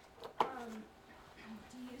 Do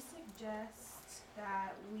you suggest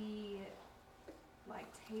that we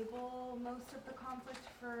table most of the conflict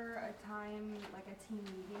for a time, like a team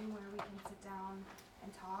meeting where we can sit down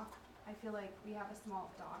and talk? I feel like we have a small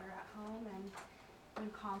daughter at home, and when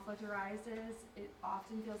conflict arises, it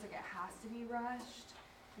often feels like it has to be rushed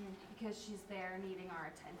because she's there needing our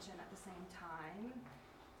attention at the same time.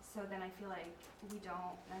 So then I feel like we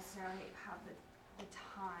don't necessarily have the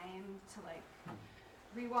time to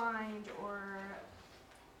rewind or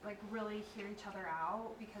really hear each other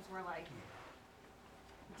out because we're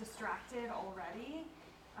distracted already.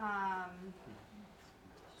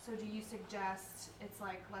 So do you suggest it's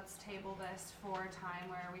let's table this for a time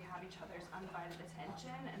where we have each other's undivided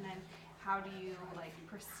attention, and then how do you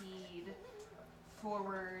proceed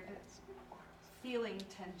forward feeling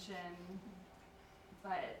tension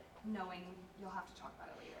but knowing you'll have to talk about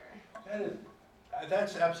it later?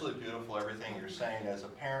 That's absolutely beautiful, everything you're saying. As a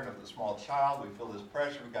parent of a small child, we feel this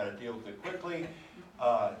pressure, we've got to deal with it quickly.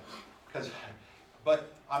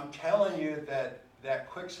 But I'm telling you that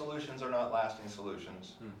quick solutions are not lasting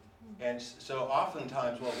solutions. And so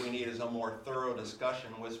oftentimes what we need is a more thorough discussion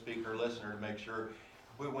with speaker-listener to make sure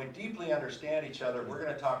when we deeply understand each other. We're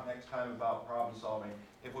going to talk next time about problem solving.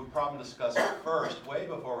 If we problem discuss it first, way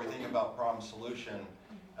before we think about problem solution,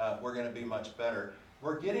 we're going to be much better.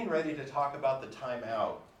 We're getting ready to talk about the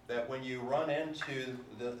timeout, that when you run into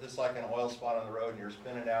this like an oil spot on the road and you're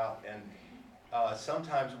spinning out, and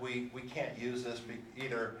sometimes we can't use this,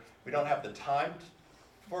 either we don't have the time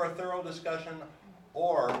for a thorough discussion,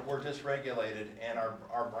 or we're dysregulated and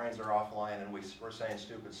our brains are offline and we're saying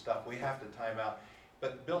stupid stuff. We have to time out.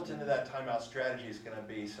 But built into that timeout strategy is going to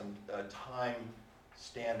be some time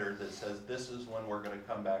standard that says this is when we're going to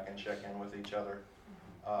come back and check in with each other.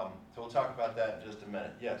 So we'll talk about that in just a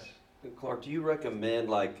minute. Yes? Clark, do you recommend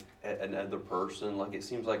another person? It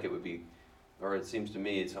seems like it would be, or it seems to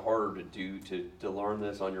me it's harder to do to learn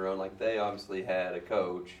this on your own. They obviously had a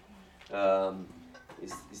coach.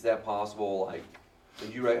 Is that possible?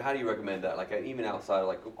 How do you recommend that? Even outside,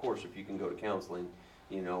 of course, if you can go to counseling,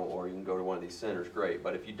 or you can go to one of these centers, great.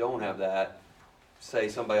 But if you don't have that, say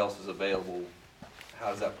somebody else is available, how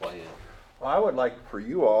does that play in? Well, I would like for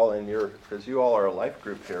you all because you all are a life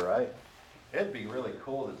group here, right? It'd be really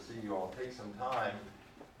cool to see you all take some time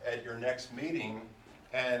at your next meeting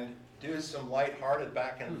and do some lighthearted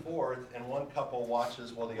back and forth, and one couple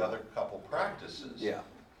watches while the other couple practices. Yeah.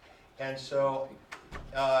 And so,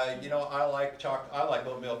 I like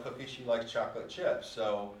oatmeal cookies. She likes chocolate chips.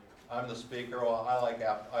 So I'm the speaker. Well, I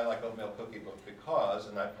like oatmeal cookie because,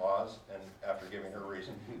 and I pause, and after giving her a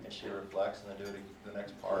reason, and she reflects, and then do the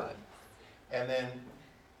next part. Right. And then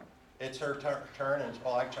it's her turn, and I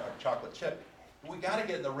like chocolate chip. We got to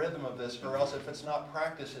get in the rhythm of this, or else if it's not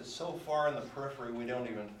practice, it's so far in the periphery we don't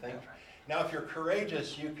even think. Now, if you're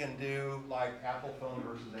courageous, you can do Apple phone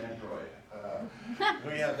versus Android.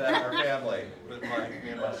 We have that in our family with me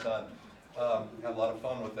and my son. Had a lot of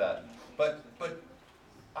fun with that. But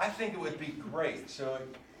I think it would be great. So,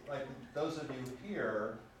 those of you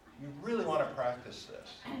here, you really want to practice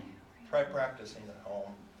this. Try practicing at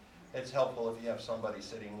home. It's helpful if you have somebody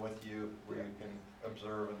sitting with you where you can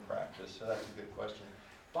observe and practice. So that's a good question.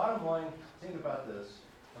 Bottom line, think about this.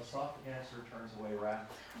 A soft answer turns away wrath.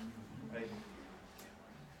 Right?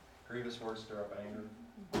 Grievous words stir up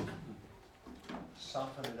anger.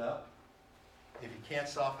 Soften it up. If you can't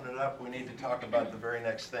soften it up, we need to talk about the very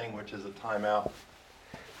next thing, which is a timeout.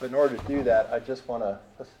 But in order to do that, I just want to,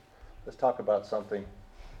 let's talk about something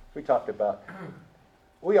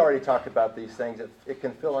we already talked about these things. It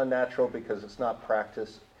can feel unnatural because it's not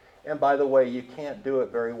practice. And by the way, you can't do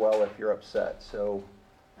it very well if you're upset. So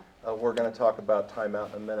we're going to talk about timeout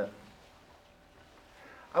in a minute.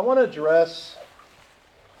 I want to address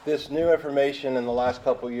this new information in the last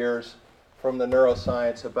couple of years from the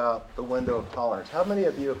neuroscience about the window of tolerance. How many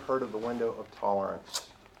of you have heard of the window of tolerance?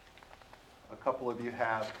 A couple of you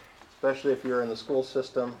have, especially if you're in the school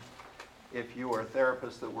system, if you are a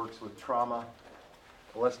therapist that works with trauma.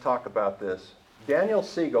 Well, let's talk about this. Daniel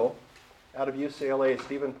Siegel out of UCLA,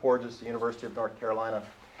 Stephen Porges, the University of North Carolina,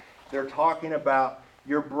 they're talking about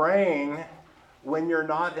your brain when you're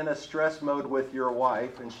not in a stress mode with your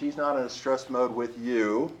wife and she's not in a stress mode with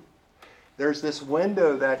you. There's this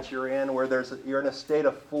window that you're in where you're in a state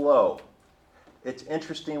of flow. It's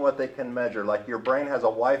interesting what they can measure. Like your brain has a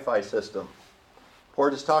Wi-Fi system.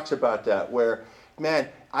 Porges talks about that, where, man,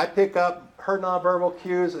 I pick up her nonverbal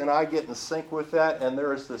cues and I get in sync with that, and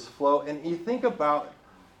there is this flow. And you think about,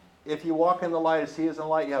 if you walk in the light as he is in the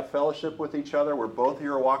light, you have fellowship with each other, where both of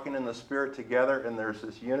you are walking in the Spirit together, and there's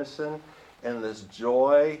this unison and this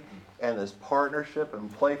joy and this partnership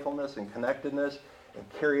and playfulness and connectedness and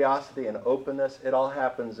curiosity and openness. It all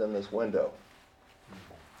happens in this window.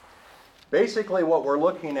 Basically what we're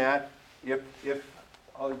looking at,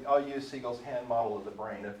 I'll use Siegel's hand model of the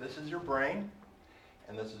brain. If this is your brain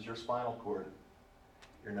and this is your spinal cord,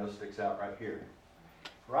 your nose sticks out right here.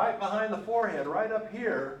 Right behind the forehead, right up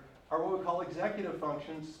here, are what we call executive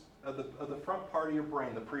functions of the front part of your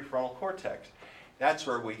brain, the prefrontal cortex. That's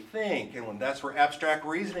where we think, and that's where abstract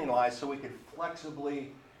reasoning lies, so we can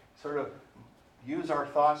flexibly sort of use our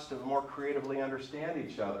thoughts to more creatively understand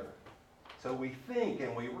each other. So we think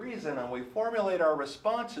and we reason and we formulate our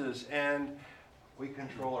responses and we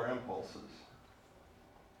control our impulses.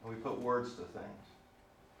 And we put words to things.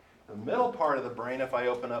 The middle part of the brain, if I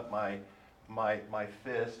open up my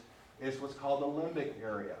fist, is what's called the limbic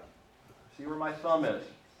area. See where my thumb is?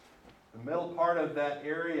 The middle part of that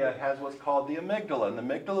area has what's called the amygdala. And the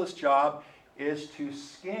amygdala's job is to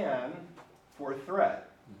scan for threat.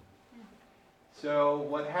 So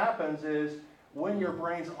what happens is when your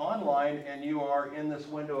brain's online and you are in this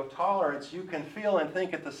window of tolerance, you can feel and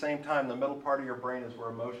think at the same time. The middle part of your brain is where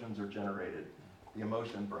emotions are generated, the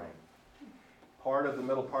emotion brain. Part of the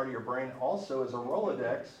middle part of your brain also is a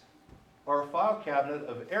Rolodex or a file cabinet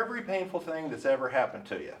of every painful thing that's ever happened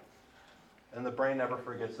to you. And the brain never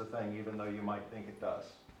forgets a thing, even though you might think it does.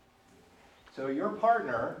 So your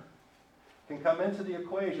partner can come into the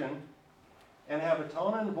equation and have a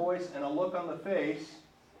tone and voice and a look on the face,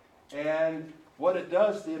 and what it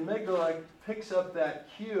does, the amygdala picks up that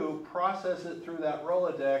cue, processes it through that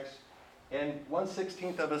Rolodex, and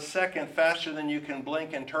 1/16 of a second, faster than you can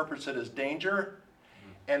blink, interprets it as danger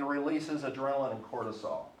and releases adrenaline and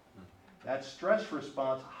cortisol. That stress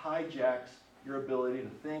response hijacks your ability to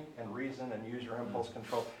think and reason and use your impulse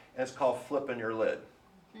control, and it's called flipping your lid.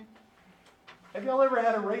 Have y'all ever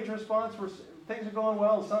had a rage response where things are going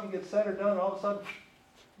well and something gets said or done and all of a sudden,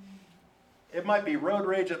 it might be road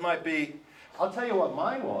rage, it might be, I'll tell you what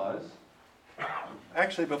mine was.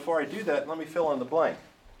 Actually, before I do that, let me fill in the blank.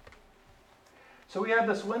 So we have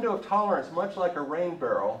this window of tolerance, much like a rain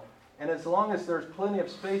barrel, and as long as there's plenty of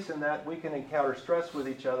space in that, we can encounter stress with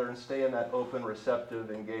each other and stay in that open,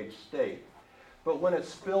 receptive, engaged state. But when it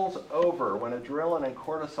spills over, when adrenaline and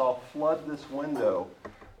cortisol flood this window,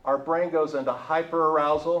 our brain goes into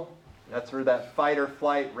hyperarousal. That's where that fight or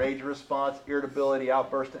flight, rage response, irritability,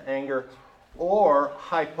 outburst of anger, or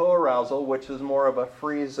hypoarousal, which is more of a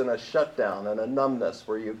freeze and a shutdown and a numbness,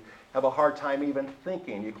 where you have a hard time even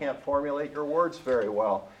thinking. You can't formulate your words very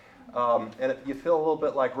well. And you feel a little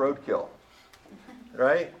bit like roadkill,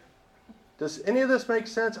 right? Does any of this make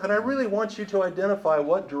sense? And I really want you to identify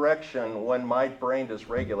what direction, when my brain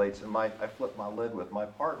dysregulates and I flip my lid with my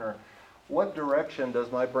partner, what direction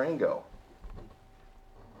does my brain go?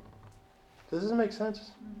 Does this make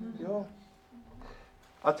sense? Yeah.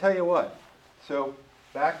 I'll tell you what. So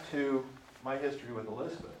back to my history with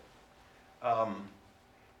Elizabeth.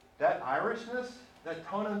 That Irishness, that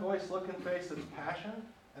tone and voice, look and face, that's passion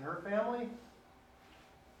in her family,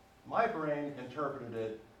 my brain interpreted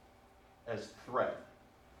it as threat.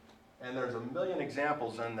 And there's a million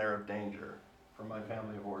examples in there of danger from my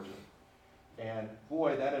family of origin. And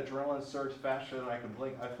boy, that adrenaline surged faster than I could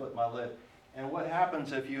blink. I flipped my lid. And what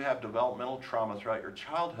happens if you have developmental trauma throughout your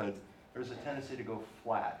childhood, there's a tendency to go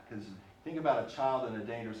flat. Because think about a child in a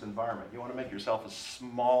dangerous environment. You want to make yourself as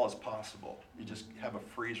small as possible. You just have a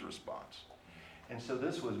freeze response. And so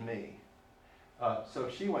this was me. So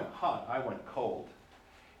she went hot, I went cold.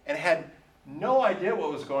 And had no idea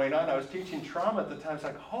what was going on. I was teaching trauma at the time. It's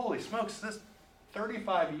like, holy smokes, this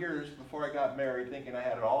 35 years before I got married, thinking I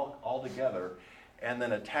had it all together. And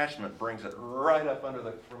then attachment brings it right up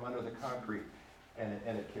from under the concrete.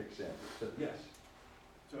 and it kicks in. So, yes?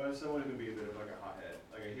 So as someone who can be a bit of like a hothead,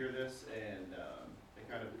 like I hear this and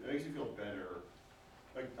it makes me feel better,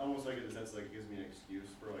 like almost like in the sense like it gives me an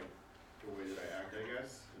excuse for like the way that I act, I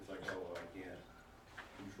guess. It's like, oh, well, I can't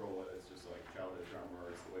control it. It's just like childhood trauma,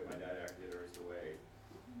 or it's the way my dad acted, or it's the way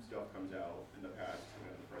stuff comes out in the past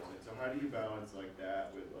and in the present. So how do you balance like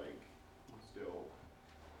that with like still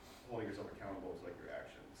holding yourself accountable to like your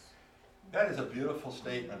actions? That is a beautiful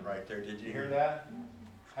statement right there. Did you hear that?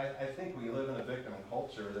 I think we live in a victim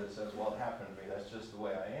culture that says, well, it happened to me. That's just the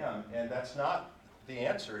way I am. And that's not the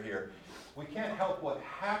answer here. We can't help what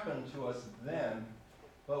happened to us then,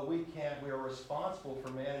 but we are responsible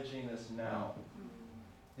for managing this now.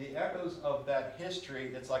 The echoes of that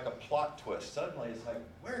history, it's like a plot twist. Suddenly it's like,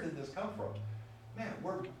 where did this come from? Man,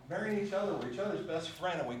 we're marrying each other, we're each other's best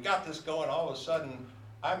friend, and we got this going. All of a sudden,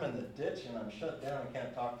 I'm in the ditch and I'm shut down and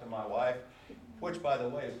can't talk to my wife, which, by the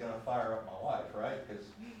way, is going to fire up my wife, right? Because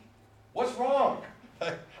what's wrong?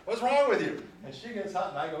 What's wrong with you? And she gets hot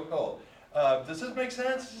and I go cold. Does this make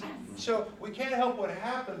sense? So we can't help what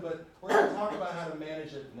happened, but we're going to talk about how to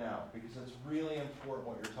manage it now, because it's really important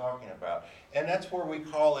what you're talking about. And that's where we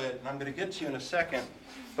call it, and I'm going to get to you in a second,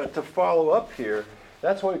 but to follow up here,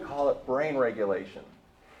 that's what we call it brain regulation.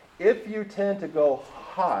 If you tend to go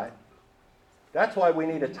hot, that's why we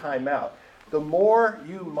need a timeout. The more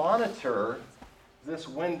you monitor this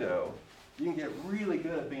window, you can get really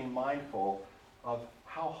good at being mindful of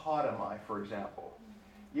how hot am I, for example.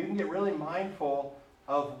 You can get really mindful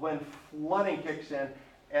of when flooding kicks in,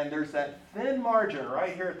 and there's that thin margin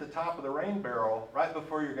right here at the top of the rain barrel, right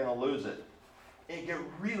before you're going to lose it. And get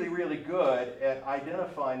really, really good at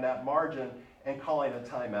identifying that margin and calling a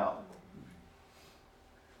timeout.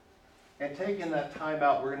 And taking that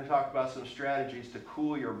timeout, we're going to talk about some strategies to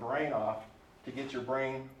cool your brain off, to get your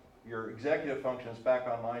brain, your executive functions back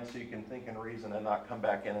online so you can think and reason and not come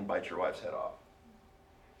back in and bite your wife's head off.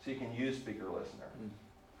 So you can use speaker listener.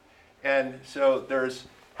 And so there's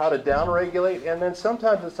how to downregulate, and then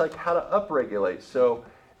sometimes it's like how to upregulate. So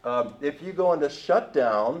if you go into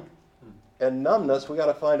shutdown and numbness, we got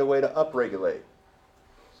to find a way to upregulate.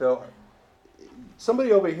 So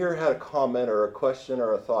somebody over here had a comment or a question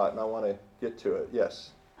or a thought, and I want to get to it. Yes?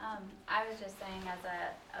 I was just saying, as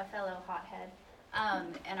a fellow hothead,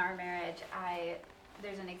 in our marriage,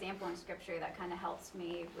 there's an example in Scripture that kind of helps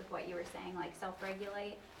me with what you were saying, like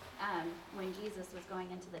self-regulate. When Jesus was going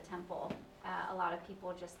into the temple, a lot of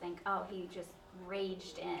people just think, oh, he just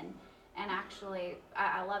raged in. And actually,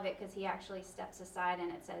 I love it because he actually steps aside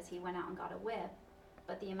and it says he went out and got a whip.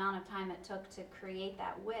 But the amount of time it took to create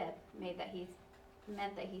that whip meant that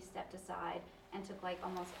he stepped aside and took like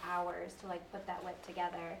almost hours to like put that whip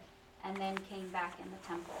together, and then came back in the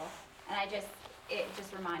temple. And it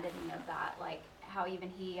just reminded me of that, like how even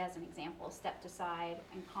he, as an example, stepped aside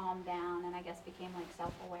and calmed down, and I guess became like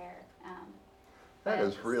self-aware. That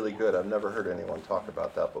is really good. I've never heard anyone talk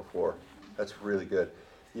about that before. That's really good.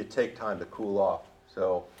 You take time to cool off.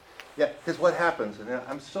 So, yeah, because what happens, and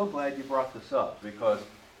I'm so glad you brought this up, because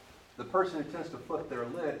the person who tends to flip their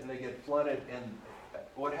lid and they get flooded, and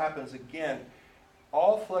what happens again,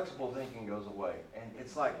 all flexible thinking goes away. And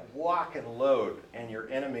it's like lock and load, and your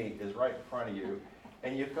enemy is right in front of you.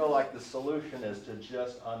 And you feel like the solution is to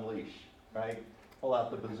just unleash, right? Pull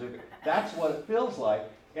out the bazooka. That's what it feels like.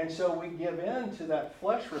 And so we give in to that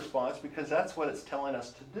flesh response because that's what it's telling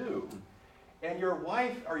us to do. And your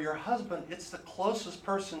wife or your husband, it's the closest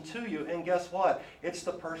person to you. And guess what? It's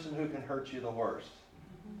the person who can hurt you the worst.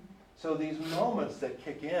 So these moments that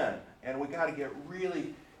kick in, and we got to get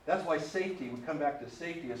really, that's why safety, we come back to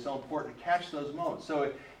safety, is so important to catch those moments.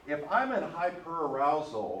 So if I'm in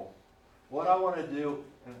hyperarousal, what I want to do,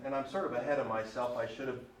 and I'm sort of ahead of myself, I should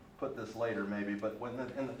have put this later maybe, but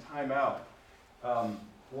in the timeout,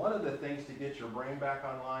 one of the things to get your brain back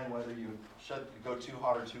online, whether you go too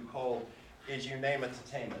hot or too cold, is you name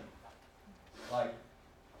entertainment. Like,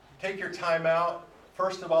 take your time out.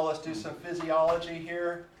 First of all, let's do some physiology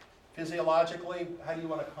here. Physiologically, how do you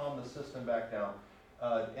want to calm the system back down?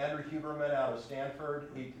 Andrew Huberman out of Stanford,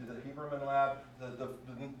 the Huberman Lab,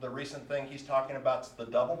 the recent thing he's talking about is the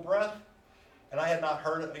double breath. And I had not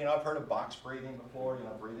heard it, I've heard of box breathing before,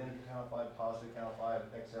 breathe in to count of 5, pause to count of 5,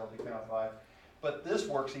 exhale to count of 5. But this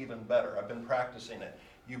works even better. I've been practicing it.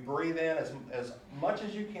 You breathe in as much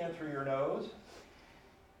as you can through your nose,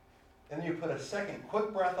 and then you put a second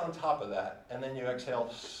quick breath on top of that, and then you exhale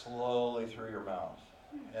slowly through your mouth.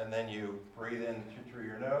 And then you breathe in through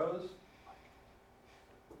your nose,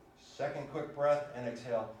 second quick breath, and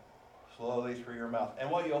exhale slowly through your mouth.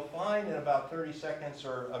 And what you'll find in about 30 seconds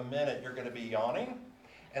or a minute, you're going to be yawning.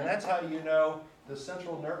 And that's how you know the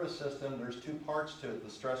central nervous system, there's two parts to it,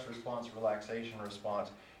 the stress response, relaxation response,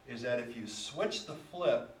 is that if you switch the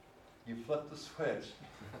flip, you flip the switch,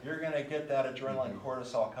 you're going to get that adrenaline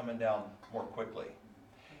cortisol coming down more quickly.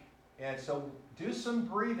 And so do some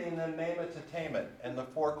breathing, then name it to tame it. And the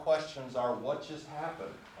 4 questions are, what just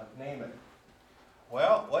happened? Name it.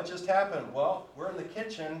 Well, what just happened? Well, we're in the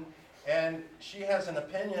kitchen, and she has an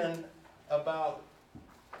opinion about,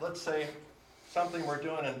 let's say, something we're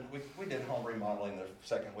doing, and we did home remodeling the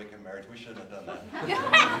second week of marriage. We shouldn't have done that.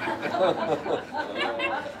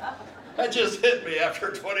 That just hit me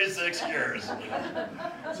after 26 years.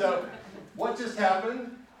 So, what just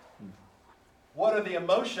happened? What are the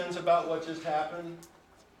emotions about what just happened?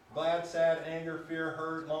 Glad, sad, anger, fear,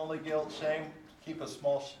 hurt, lonely, guilt, shame. Keep a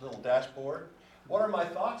small little dashboard. What are my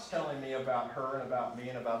thoughts telling me about her and about me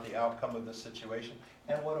and about the outcome of this situation?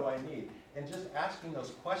 And what do I need? And just asking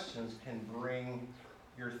those questions can bring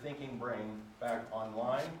your thinking brain back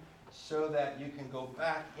online so that you can go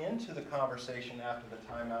back into the conversation after the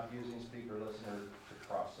timeout using speaker listener to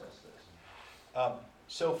process this.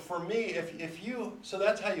 So for me, so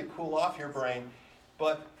that's how you cool off your brain.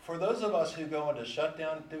 But for those of us who go into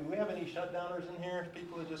shutdown, do we have any shutdowners in here?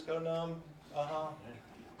 People who just go numb?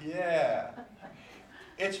 Yeah.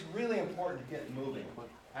 It's really important to get moving.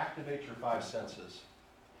 Activate your 5 senses.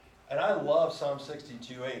 And I love Psalm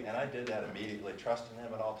 62:8, and I did that immediately. Trust in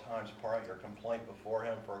him at all times. Pour out your complaint before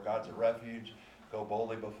him, for God's a refuge. Go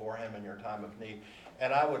boldly before him in your time of need.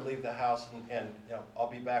 And I would leave the house, and I'll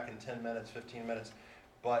be back in 10 minutes, 15 minutes.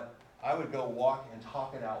 But I would go walk and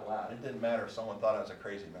talk it out loud. It didn't matter if someone thought I was a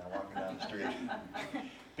crazy man walking down the street.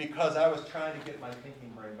 Because I was trying to get my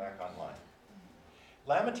thinking brain back online.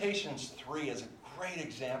 Lamentations 3 is a great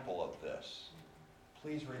example of this.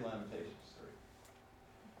 Please read Lamentations 3.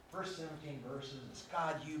 First 17 verses, it's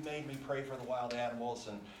God, you made me pray for the wild animals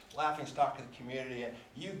and laughing stock of the community, and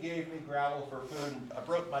you gave me gravel for food, and I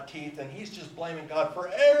broke my teeth, and he's just blaming God for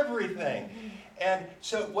everything. And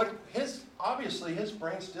so obviously his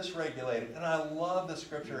brain's dysregulated, and I love the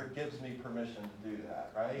scripture, it gives me permission to do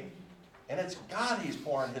that, right? And it's God he's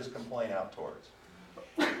pouring his complaint out towards.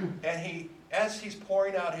 And as he's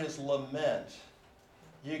pouring out his lament,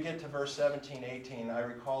 you get to verse 17, 18, I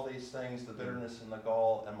recall these things, the bitterness and the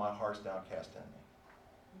gall, and my heart's downcast in me.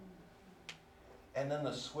 And then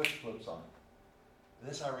the switch flips on.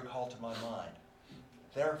 This I recall to my mind.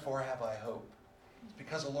 Therefore have I hope. It's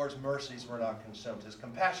because the Lord's mercies were not consumed. His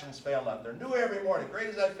compassions fail not. They're new every morning. Great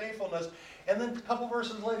is thy faithfulness. And then a couple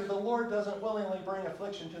verses later, the Lord doesn't willingly bring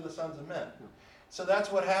affliction to the sons of men. So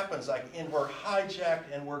that's what happens. We're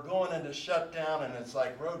hijacked and we're going into shutdown, and it's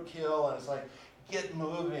like roadkill, and it's like, get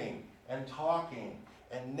moving and talking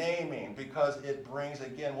and naming, because it brings,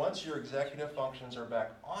 again, once your executive functions are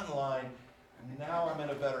back online, now I'm in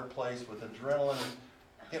a better place with adrenaline,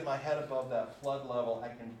 get my head above that flood level, I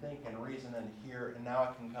can think and reason and hear, and now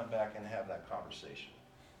I can come back and have that conversation.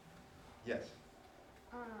 Yes?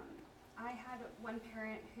 I had one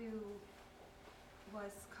parent who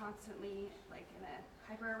was constantly like in a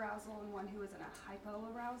hyperarousal and one who was in a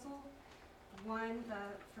hypoarousal.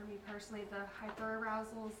 For me personally, the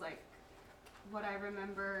hyperarousal is like what I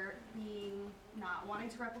remember being not wanting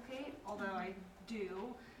to replicate, although I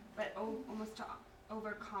do, but almost to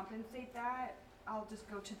overcompensate that, I'll just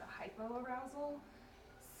go to the hypoarousal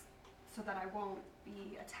so that I won't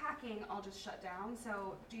be attacking, I'll just shut down.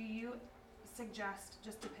 So do you suggest,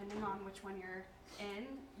 just depending on which one you're in,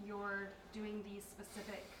 you're doing these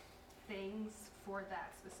specific things for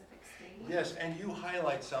that specific state? Yes, and you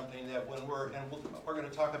highlight something that when we're going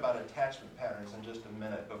to talk about attachment patterns in just a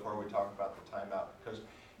minute before we talk about the timeout, because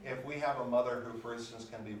if we have a mother who, for instance,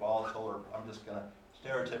 can be volatile, or I'm just going to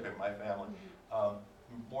stereotype my family,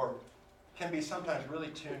 can be sometimes really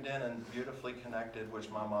tuned in and beautifully connected, which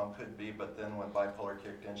my mom could be, but then when bipolar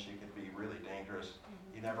kicked in, she could be really dangerous.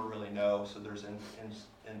 You never really know, so there's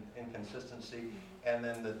inconsistency. And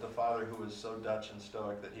then the father who was so Dutch and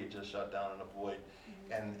stoic that he just shut down and avoid.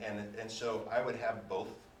 And so I would have both.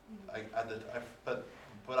 But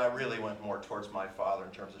I really went more towards my father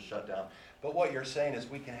in terms of shutdown. But what you're saying is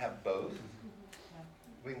we can have both.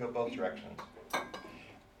 We can go both directions.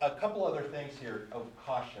 A couple other things here of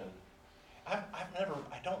caution. I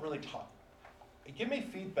don't really talk. Give me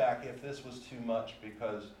feedback if this was too much,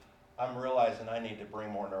 because I'm realizing I need to bring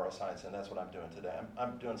more neuroscience in. That's what I'm doing today.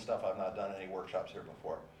 I'm doing stuff I've not done any workshops here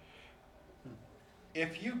before.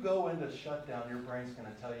 If you go into shutdown, your brain's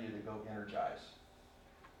going to tell you to go energize.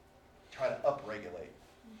 Try to upregulate.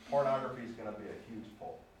 Pornography is going to be a huge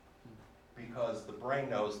pull, because the brain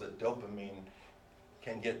knows that dopamine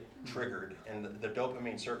can get triggered, and the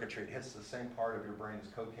dopamine circuitry hits the same part of your brain as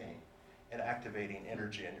cocaine. and activating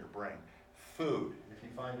energy in your brain. Food, if you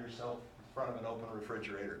find yourself in front of an open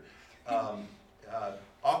refrigerator.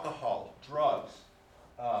 Alcohol, drugs,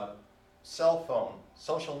 cell phone,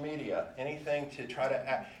 social media, anything to try to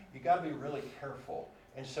act. You got to be really careful.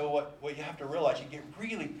 And so what you have to realize, you get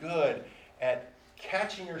really good at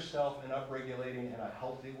catching yourself and upregulating in a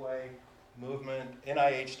healthy way. Movement.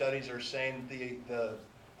 NIH studies are saying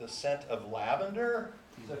the scent of lavender.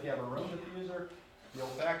 So if you have a room diffuser, the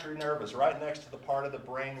olfactory nerve is right next to the part of the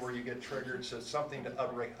brain where you get triggered. So it's something to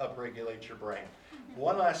upregulate your brain.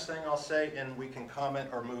 One last thing I'll say, and we can comment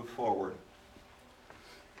or move forward.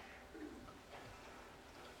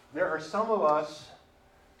 There are some of us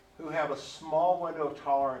who have a small window of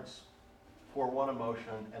tolerance for one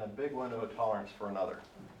emotion and a big window of tolerance for another.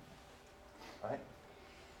 Right?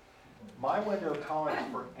 My window of tolerance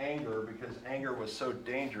for anger, because anger was so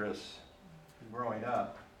dangerous growing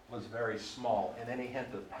up, was very small, and any hint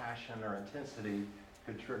of passion or intensity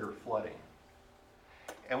could trigger flooding.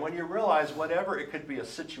 And when you realize whatever, it could be a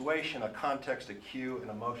situation, a context, a cue, an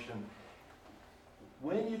emotion,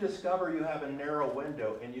 when you discover you have a narrow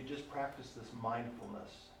window and you just practice this mindfulness,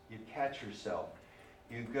 you catch yourself,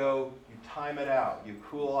 you go, you time it out, you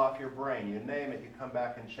cool off your brain, you name it, you come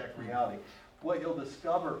back and check reality. What you'll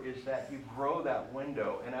discover is that you grow that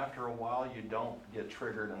window, and after a while you don't get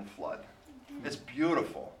triggered and flood. It's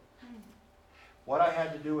beautiful. What I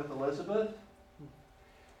had to do with Elizabeth,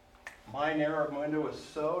 my narrow window was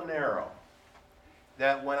so narrow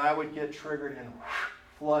that when I would get triggered and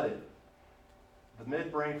flooded, the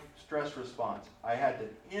midbrain stress response, I had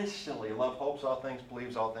to instantly, love hopes all things,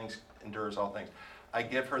 believes all things, endures all things. I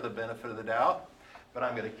give her the benefit of the doubt, but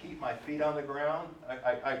I'm going to keep my feet on the ground.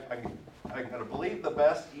 I'm going to believe the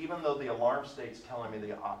best even though the alarm state's telling me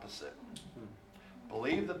the opposite.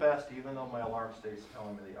 Believe the best even though my alarm state's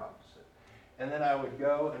telling me the opposite. And then I would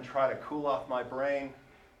go and try to cool off my brain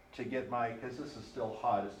to get because this is still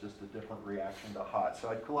hot, it's just a different reaction to hot. So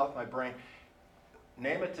I'd cool off my brain,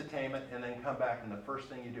 name it to tame it, and then come back, and the first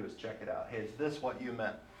thing you do is check it out. Hey, is this what you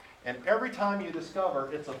meant? And every time you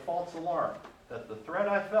discover it's a false alarm, that the threat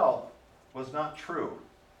I felt was not true.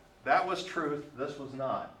 That was truth, this was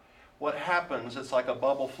not. What happens, it's like a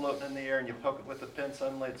bubble floating in the air and you poke it with a pin,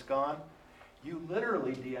 suddenly it's gone. You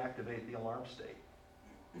literally deactivate the alarm state.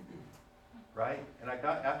 Right? And I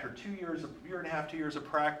got, after year and a half, 2 years of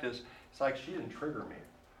practice, it's like she didn't trigger me.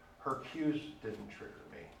 Her cues didn't trigger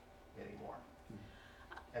me anymore.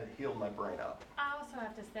 And it healed my brain up. I also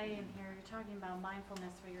have to say in here, you're talking about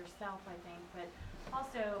mindfulness for yourself, I think, but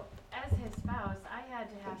also, as his spouse, I had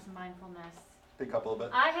to have some mindfulness. Speak up a little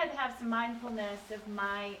bit. I had to have some mindfulness of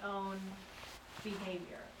my own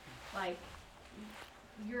behavior. Like,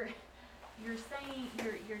 you're saying,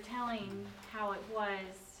 you're telling how it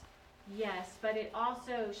was, yes, but it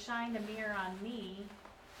also shined a mirror on me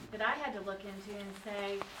that I had to look into and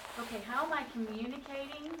say, okay, how am I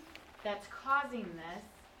communicating that's causing this?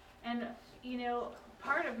 And, you know,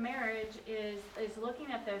 part of marriage is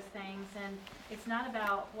looking at those things, and it's not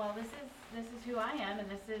about, well, this is who I am and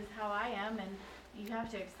this is how I am and you have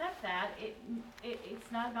to accept that.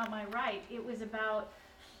 It's not about my right. It was about,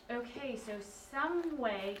 okay, so some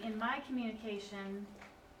way in my communication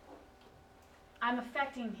I'm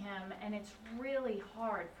affecting him and it's really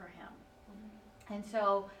hard for him. And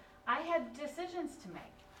so I had decisions to make.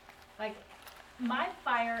 Like, my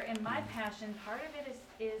fire and my passion, part of it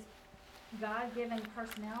is God-given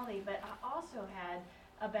personality, but I also had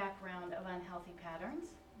a background of unhealthy patterns.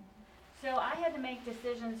 So I had to make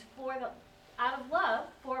decisions out of love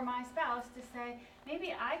for my spouse to say,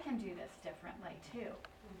 maybe I can do this differently too.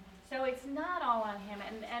 So it's not all on him,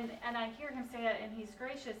 and I hear him say that, and he's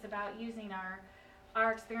gracious about using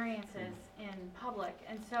our experiences in public.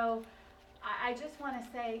 And so I just want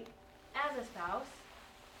to say, as a spouse,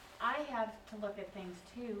 I have to look at things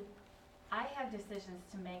too. I have decisions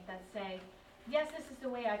to make that say, yes, this is the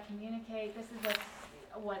way I communicate, this is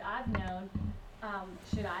what I've known.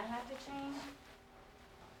 Should I have to change?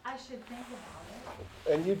 I should think about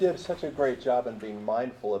it. And you did such a great job in being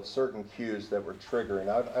mindful of certain cues that were triggering.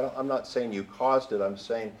 I'm not saying you caused it, I'm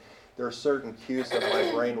saying there are certain cues that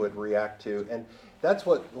my brain would react to. And that's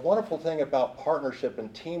what the wonderful thing about partnership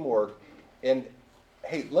and teamwork. And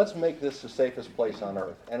hey, let's make this the safest place on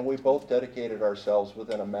earth. And we both dedicated ourselves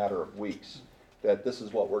within a matter of weeks that this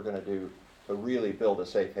is what we're going to do to really build a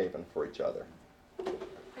safe haven for each other.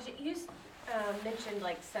 You mentioned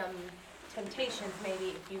like some temptations maybe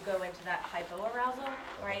if you go into that hypoarousal,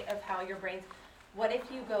 right, of how your brain's, what if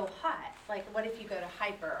you go hot? Like what if you go to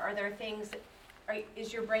hyper? Are there things,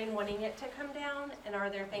 is your brain wanting it to come down? And are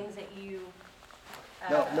there things that you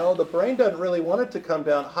No, the brain doesn't really want it to come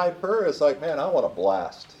down. Hyper is like, man, I want to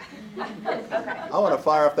blast. I want to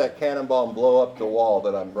fire off that cannonball and blow up the wall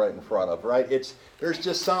that I'm right in front of, right? There's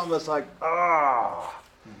just something that's like,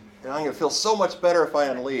 and I'm going to feel so much better if I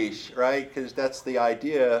unleash, right? Because that's the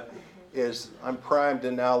idea, is I'm primed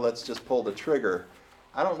and now let's just pull the trigger.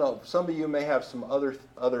 I don't know. Some of you may have some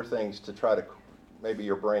other things to try to, maybe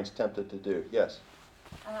your brain's tempted to do. Yes?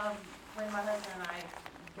 When my husband and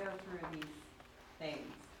I go through these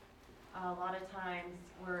things, a lot of times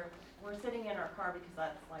we're sitting in our car because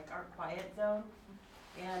that's like our quiet zone,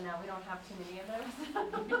 and we don't have too many of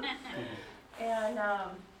those.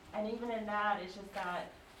 And even in that, it's just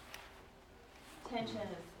that tension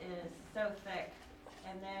is so thick,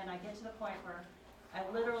 and then I get to the point where I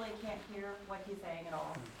literally can't hear what he's saying at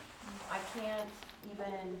all. I can't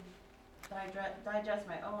even digest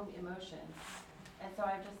my own emotions, and so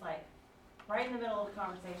I'm just like, right in the middle of the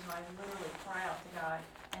conversation, I literally cry out to God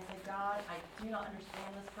and say, God, I do not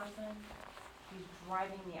understand this person. He's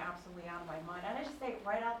driving me absolutely out of my mind. And I just say it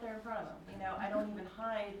right out there in front of him. You know, I don't even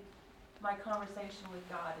hide my conversation with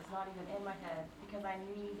God. It's not even in my head, because I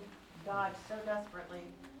need God so desperately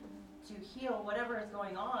to heal whatever is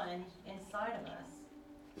going on inside of us.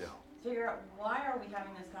 Yeah. Figure out why are we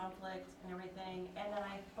having this conflict and everything. And then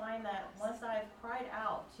I find that once I've cried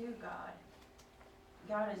out to God,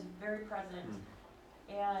 God is very present.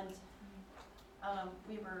 And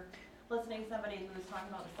we were listening to somebody who was talking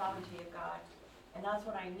about the sovereignty of God. And that's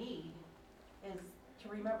what I need, is to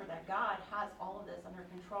remember that God has all of this under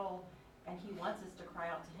control, and he wants us to cry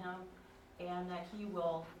out to him, and that he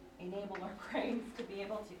will enable our brains to be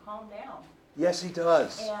able to calm down. Yes, he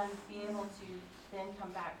does. And be able to then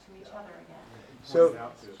come back to each other again. So, point it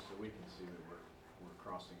out to us so we can see that we're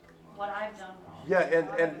crossing those lines. What I've done wrong.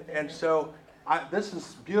 yeah, and so this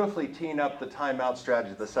is beautifully teeing up the timeout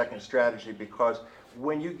strategy, the second strategy, because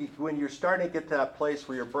when you're starting to get to that place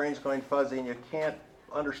where your brain's going fuzzy and you can't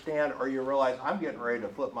understand, or you realize I'm getting ready to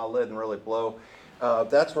flip my lid and really blow,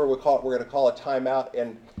 that's where we're going to call a timeout,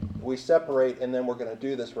 and we separate, and then we're going to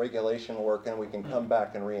do this regulation work, and we can come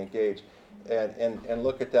back and re-engage and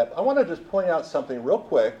look at that. I want to just point out something real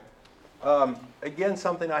quick. Again,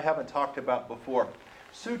 something I haven't talked about before.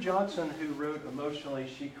 Sue Johnson, who wrote Emotionally,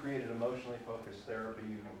 she created Emotionally Focused Therapy.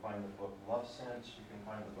 You can find the book Love Sense. You can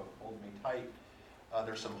find the book Hold Me Tight.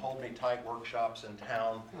 There's some Hold Me Tight workshops in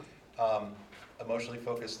town. Emotionally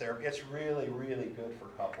Focused Therapy. It's really, really good for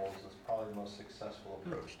couples. It's probably the most successful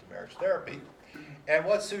approach to marriage therapy. And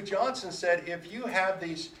what Sue Johnson said, if you have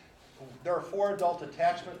there are 4 adult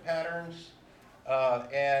attachment patterns,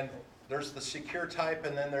 and there's the secure type,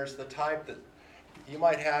 and then there's the type that you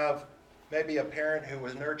might have maybe a parent who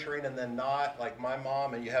was nurturing and then not, like my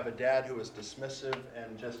mom, and you have a dad who was dismissive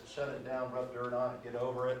and just shut it down, rub dirt on it, get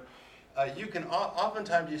over it. You can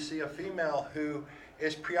oftentimes you see a female who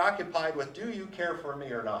is preoccupied with, do you care for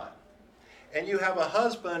me or not? And you have a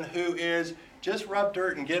husband who is just rub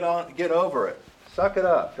dirt and get over it. Suck it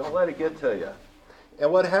up. Don't let it get to you. And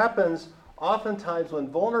what happens oftentimes when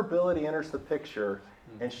vulnerability enters the picture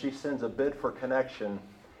and she sends a bid for connection,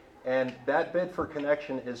 and that bid for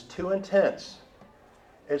connection is too intense.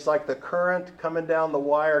 It's like the current coming down the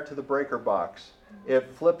wire to the breaker box. It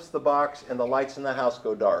flips the box and the lights in the house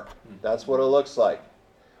go dark. That's what it looks like.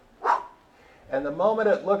 And the moment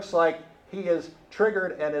it looks like he is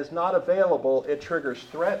triggered and is not available, it triggers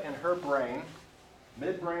threat in her brain.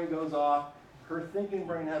 Midbrain goes off. Her thinking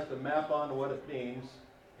brain has to map onto what it means.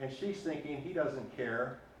 And she's thinking he doesn't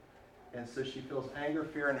care. And so she feels anger,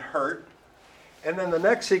 fear, and hurt. And then the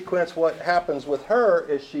next sequence, what happens with her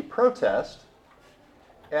is she protests.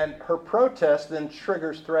 And her protest then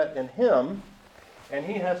triggers threat in him. And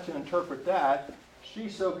he has to interpret that.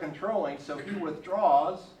 She's so controlling, so he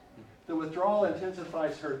withdraws. The withdrawal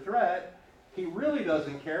intensifies her threat. He really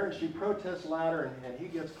doesn't care, and she protests louder, and he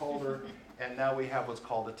gets colder. And now we have what's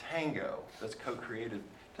called a tango that's co-created.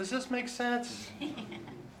 Does this make sense?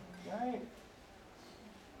 Right?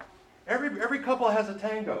 Every couple has a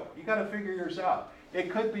tango. You got to figure yours out. It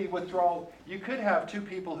could be withdrawal. You could have 2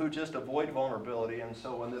 people who just avoid vulnerability, and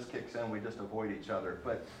so when this kicks in, we just avoid each other.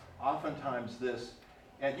 But oftentimes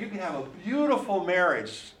and you can have a beautiful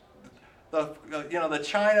marriage. The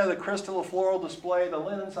china, the crystal, floral display, the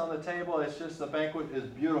linens on the table. It's just the banquet is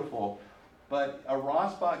beautiful. But a raw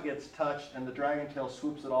spot gets touched, and the dragon tail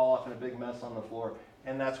swoops it all off in a big mess on the floor,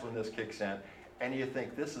 and that's when this kicks in. And you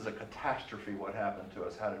think, this is a catastrophe, what happened to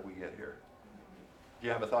us? How did we get here? Do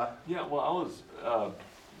you have a thought? Yeah, well, I was,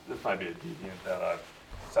 this might be a deviant that I've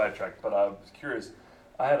sidetracked, but I was curious.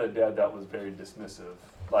 I had a dad that was very dismissive,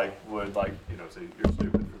 would say, you're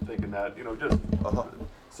stupid for thinking that, just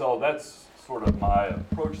So that's sort of my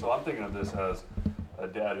approach. So I'm thinking of this as a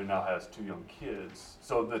dad who now has 2 young kids.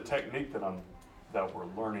 So the technique that we're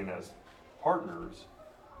learning as partners,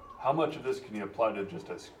 how much of this can you apply to just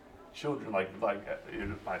as children? Like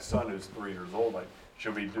my son who's 3 years old, like,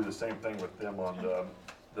 should we do the same thing with them on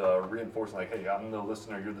the reinforcing, like, hey, I'm the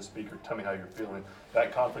listener, you're the speaker, tell me how you're feeling.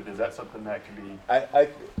 That conflict, is that something that can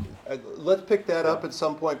be? Let's pick that up at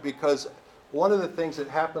some point, because one of the things that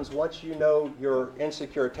happens once you know your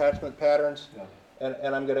insecure attachment patterns,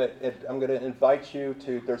 and I'm gonna invite you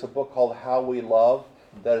to, there's a book called How We Love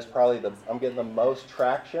that is probably I'm getting the most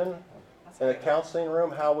traction in the counseling room,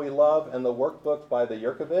 How We Love, and the workbook by the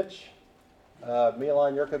Yurkovich,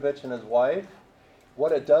 Milan Yurkovich and his wife.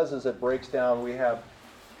 What it does is it breaks down, we have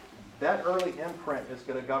that early imprint is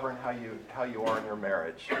going to govern how you are in your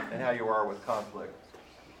marriage and how you are with conflict.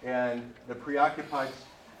 And the preoccupied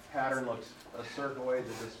pattern looks a certain way,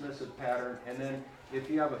 the dismissive pattern, and then if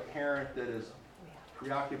you have a parent that is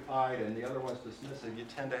preoccupied and the other one's dismissive, you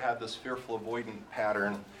tend to have this fearful avoidant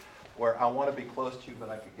pattern where I want to be close to you but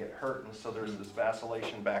I could get hurt, and so there's this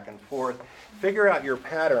vacillation back and forth. Figure out your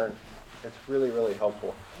pattern. It's really, really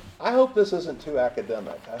helpful. I hope this isn't too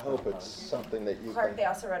academic. I hope it's something that you Clark, they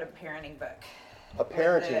also wrote a parenting book. A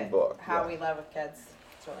parenting book. How We Love with Kids.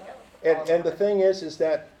 It's really good. And the thing is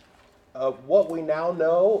that what we now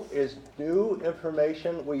know is new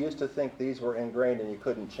information. We used to think these were ingrained and you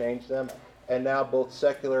couldn't change them. And now both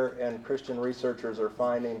secular and Christian researchers are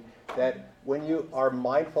finding that when you are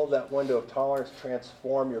mindful of that window of tolerance,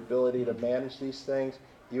 transform your ability to manage these things,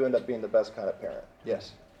 you end up being the best kind of parent.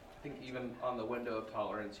 Yes? I think even on the window of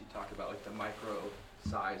tolerance, you talk about like the micro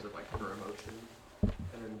size of like her emotion,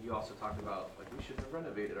 and then you also talk about like we should have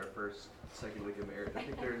renovated our second week of marriage. I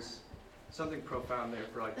think there's something profound there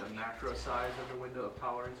for like the macro size of the window of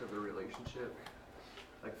tolerance of the relationship.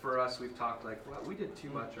 Like for us, we've talked like, well, we did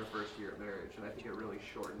too much our first year of marriage, and I think it really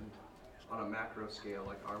shortened on a macro scale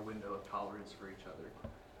like our window of tolerance for each other.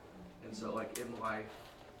 And so like in life,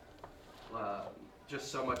 just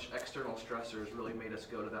so much external stressors really made us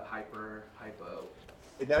go to that hypo.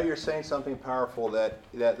 Now you're saying something powerful, that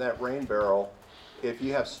rain barrel, if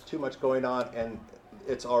you have too much going on and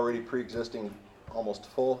it's already pre-existing almost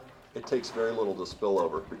full, it takes very little to spill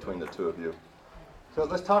over between the two of you. So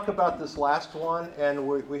let's talk about this last one, and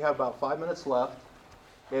we have about 5 minutes left.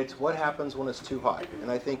 It's what happens when it's too hot. And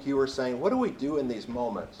I think you were saying, what do we do in these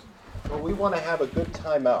moments? Well, we want to have a good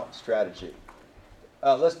timeout strategy.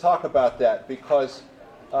 Let's talk about that, because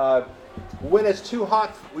when it's too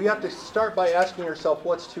hot, we have to start by asking yourself,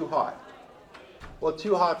 what's too hot? Well,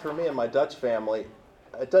 too hot for me and my Dutch family,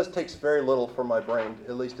 it takes very little for my brain,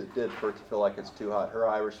 at least it did, for it to feel like it's too hot. Her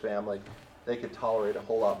Irish family, they could tolerate a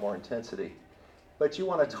whole lot more intensity. But you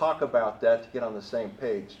want to talk about that to get on the same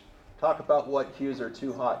page. Talk about what cues are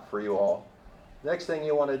too hot for you all. Next thing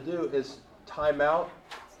you want to do is time out.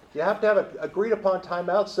 You have to have an agreed upon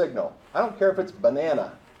timeout signal. I don't care if it's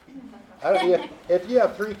banana. If you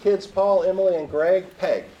have 3 kids, Paul, Emily, and Greg,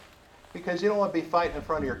 peg. Because you don't want to be fighting in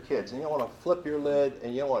front of your kids. And you don't want to flip your lid,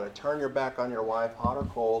 and you don't want to turn your back on your wife, hot or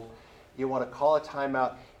cold. You want to call a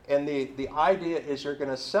timeout. And the idea is you're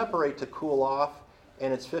going to separate to cool off,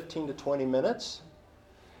 and it's 15 to 20 minutes.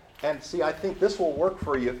 And see, I think this will work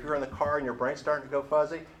for you if you're in the car and your brain's starting to go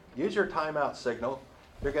fuzzy. Use your timeout signal.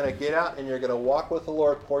 You're going to get out and you're going to walk with the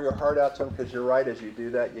Lord, pour your heart out to Him, because you're right, as you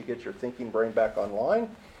do that, you get your thinking brain back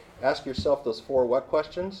online. Ask yourself those 4 what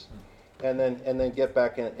questions, and then get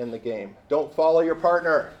back in the game. Don't follow your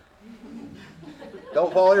partner.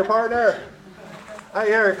 Don't follow your partner. I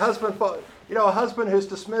hear a husband who's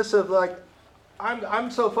dismissive, like, I'm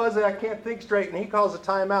so fuzzy I can't think straight, and he calls a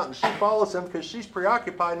timeout, and she follows him because she's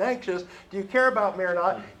preoccupied and anxious. Do you care about me or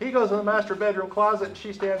not? He goes in the master bedroom closet, and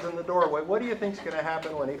she stands in the doorway. What do you think's going to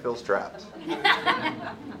happen when he feels trapped?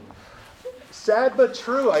 Sad but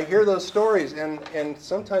true. I hear those stories, and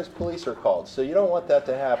sometimes police are called, so you don't want that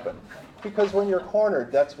to happen. Because when you're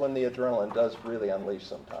cornered, that's when the adrenaline does really unleash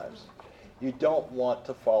sometimes. You don't want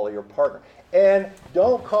to follow your partner. And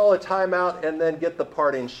don't call a timeout and then get the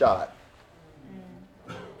parting shot.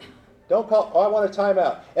 Don't call, I want a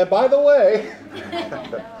timeout. And by the way,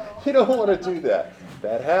 you don't want to do that.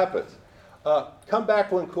 That happens. Come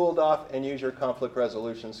back when cooled off and use your conflict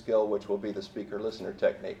resolution skill, which will be the speaker-listener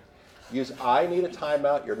technique. Use I need a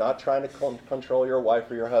timeout. You're not trying to control your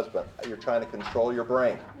wife or your husband. You're trying to control your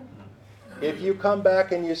brain. If you come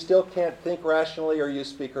back and you still can't think rationally or use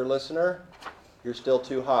speaker-listener, you're still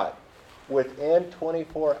too hot. Within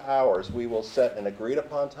 24 hours, we will set an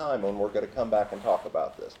agreed-upon time when we're going to come back and talk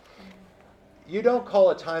about this. You don't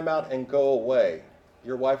call a timeout and go away.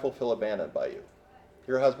 Your wife will feel abandoned by you.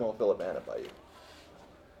 Your husband will feel abandoned by you.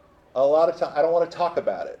 A lot of time, I don't want to talk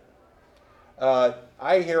about it.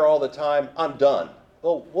 I hear all the time, I'm done.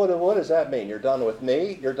 Well, what does that mean? You're done with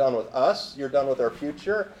me? You're done with us? You're done with our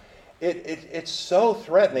future? It's so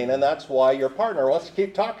threatening, and that's why your partner wants to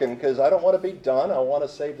keep talking, because I don't want to be done. I want to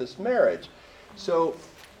save this marriage. So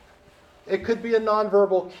it could be a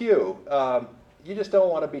nonverbal cue. You just don't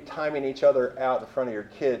want to be timing each other out in front of your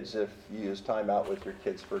kids if you use time out with your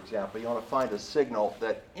kids, for example. You want to find a signal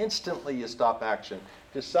that instantly you stop action.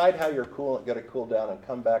 Decide how you're going to cool down and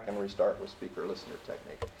come back and restart with speaker listener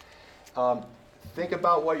technique. Think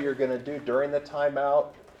about what you're going to do during the timeout.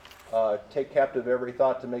 Take captive every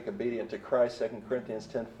thought to make obedient to Christ, 2 Corinthians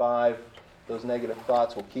 10:5. Those negative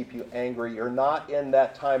thoughts will keep you angry. You're not in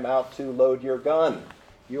that timeout to load your gun.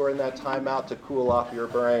 You are in that timeout to cool off your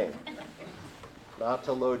brain, not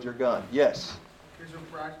to load your gun. Yes? Okay, so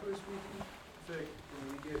practically speaking,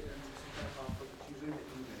 when we get into some kind of conflict, it's usually in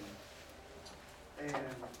the evening.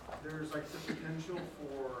 And there's like the potential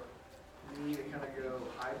for me to kind of go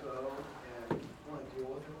hypo and want to deal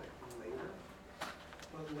with it like later.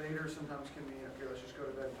 But later sometimes can mean, okay, let's just go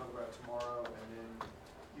to bed and talk about it tomorrow, and then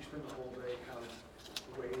you spend the whole day kind of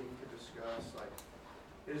waiting to discuss. Like,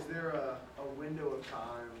 is there a window of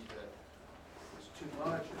time that is too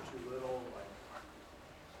much or too little? Like,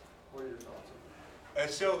 what are your thoughts on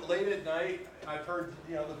that? So late at night, I've heard,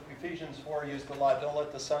 the Ephesians 4 used a lot, don't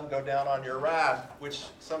let the sun go down on your wrath, which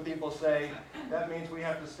some people say, that means we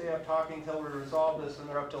have to stay up talking till we resolve this, and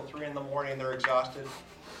they're up till 3 in the morning, they're exhausted.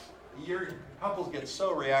 Your couples get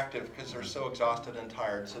so reactive because they're so exhausted and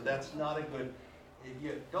tired, so that's not a good,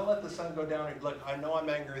 don't let the sun go down. Look, I know I'm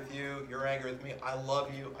angry with you, you're angry with me, I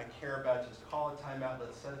love you, I care about you, just call a timeout,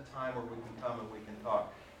 let's set a time where we can come and we can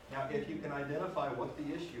talk. Now, if you can identify what the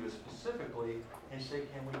issue is specifically and say,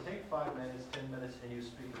 can we take 5 minutes, 10 minutes, and you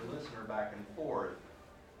speak to the listener back and forth,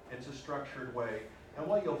 it's a structured way. And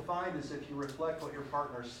what you'll find is if you reflect what your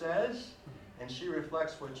partner says and she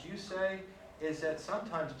reflects what you say, is that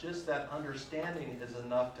sometimes just that understanding is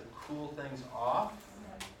enough to cool things off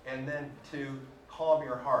and then to calm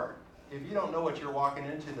your heart. If you don't know what you're walking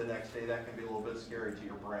into the next day, that can be a little bit scary to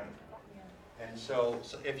your brain. And so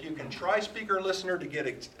if you can try speaker listener to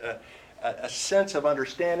get a sense of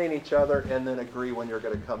understanding each other and then agree when you're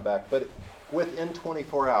going to come back. But within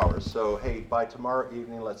 24 hours. So, hey, by tomorrow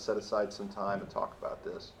evening, let's set aside some time and talk about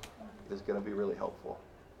this. It's going to be really helpful.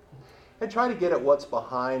 And try to get at what's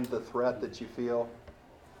behind the threat that you feel.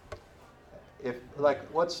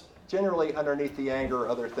 What's generally underneath the anger,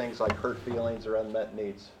 other things like hurt feelings or unmet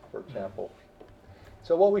needs, for example.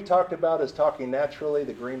 So what we talked about is talking naturally,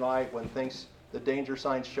 the green light, when the danger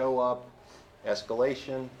signs show up,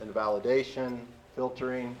 escalation, invalidation,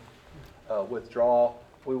 filtering, withdrawal.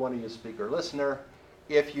 We want to use speaker listener.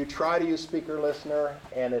 If you try to use speaker listener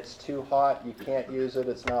and it's too hot, you can't use it,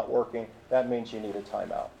 it's not working, that means you need a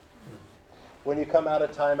timeout. When you come out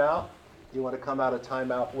of timeout, you want to come out of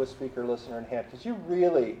timeout with speaker listener in hand, because you're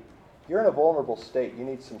in a vulnerable state. You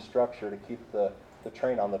need some structure to keep the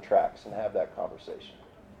train on the tracks and have that conversation.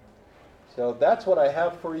 So that's what I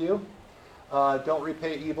have for you. Don't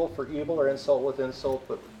repay evil for evil or insult with insult,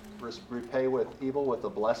 but repay with evil with a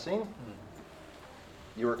blessing.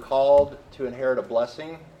 You were called to inherit a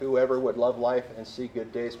blessing. Whoever would love life and see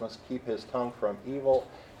good days must keep his tongue from evil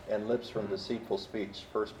and lips from deceitful speech.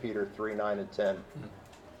 1 Peter 3:9 and 10.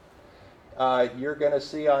 You're going to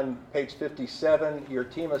see on page 57 your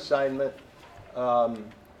team assignment.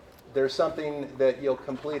 There's something that you'll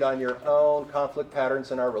complete on your own, conflict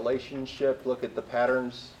patterns in our relationship. Look at the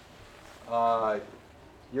patterns.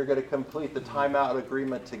 You're going to complete the timeout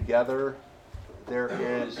agreement together. There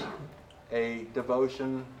is a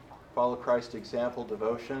devotion, follow Christ's example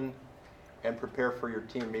devotion, and prepare for your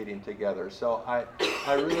team meeting together. So I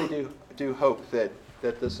really do hope that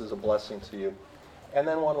this is a blessing to you. And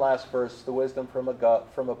then one last verse, the wisdom from above,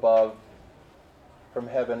 from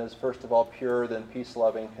heaven is first of all pure, then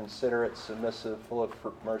peace-loving, considerate, submissive, full of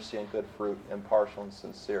mercy and good fruit, impartial and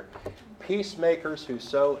sincere. Peacemakers who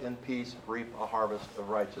sow in peace reap a harvest of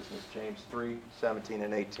righteousness. James 3:17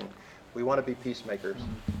 and 18. We want to be peacemakers.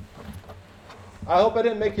 I hope I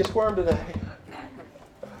didn't make you squirm today.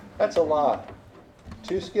 That's a lot.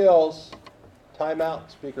 2 skills, timeout,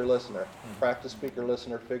 speaker listener. Practice speaker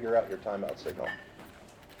listener, figure out your timeout signal.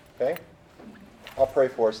 Okay? I'll pray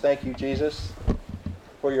for us. Thank you, Jesus,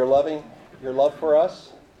 for your love for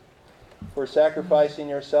us, for sacrificing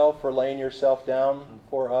yourself, for laying yourself down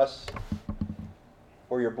for us,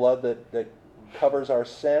 for your blood that covers our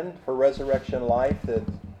sin, for resurrection life that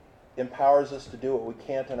empowers us to do what we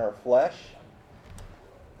can't in our flesh.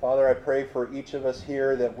 Father, I pray for each of us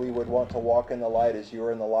here that we would want to walk in the light as you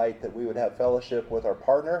are in the light, that we would have fellowship with our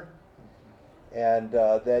partner, and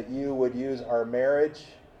that you would use our marriage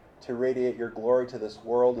to radiate your glory to this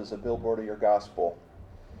world as a billboard of your gospel,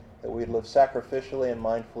 that we'd live sacrificially and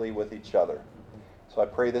mindfully with each other. So I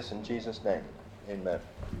pray this in Jesus' name. Amen.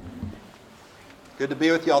 Good to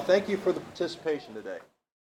be with y'all. Thank you for the participation today.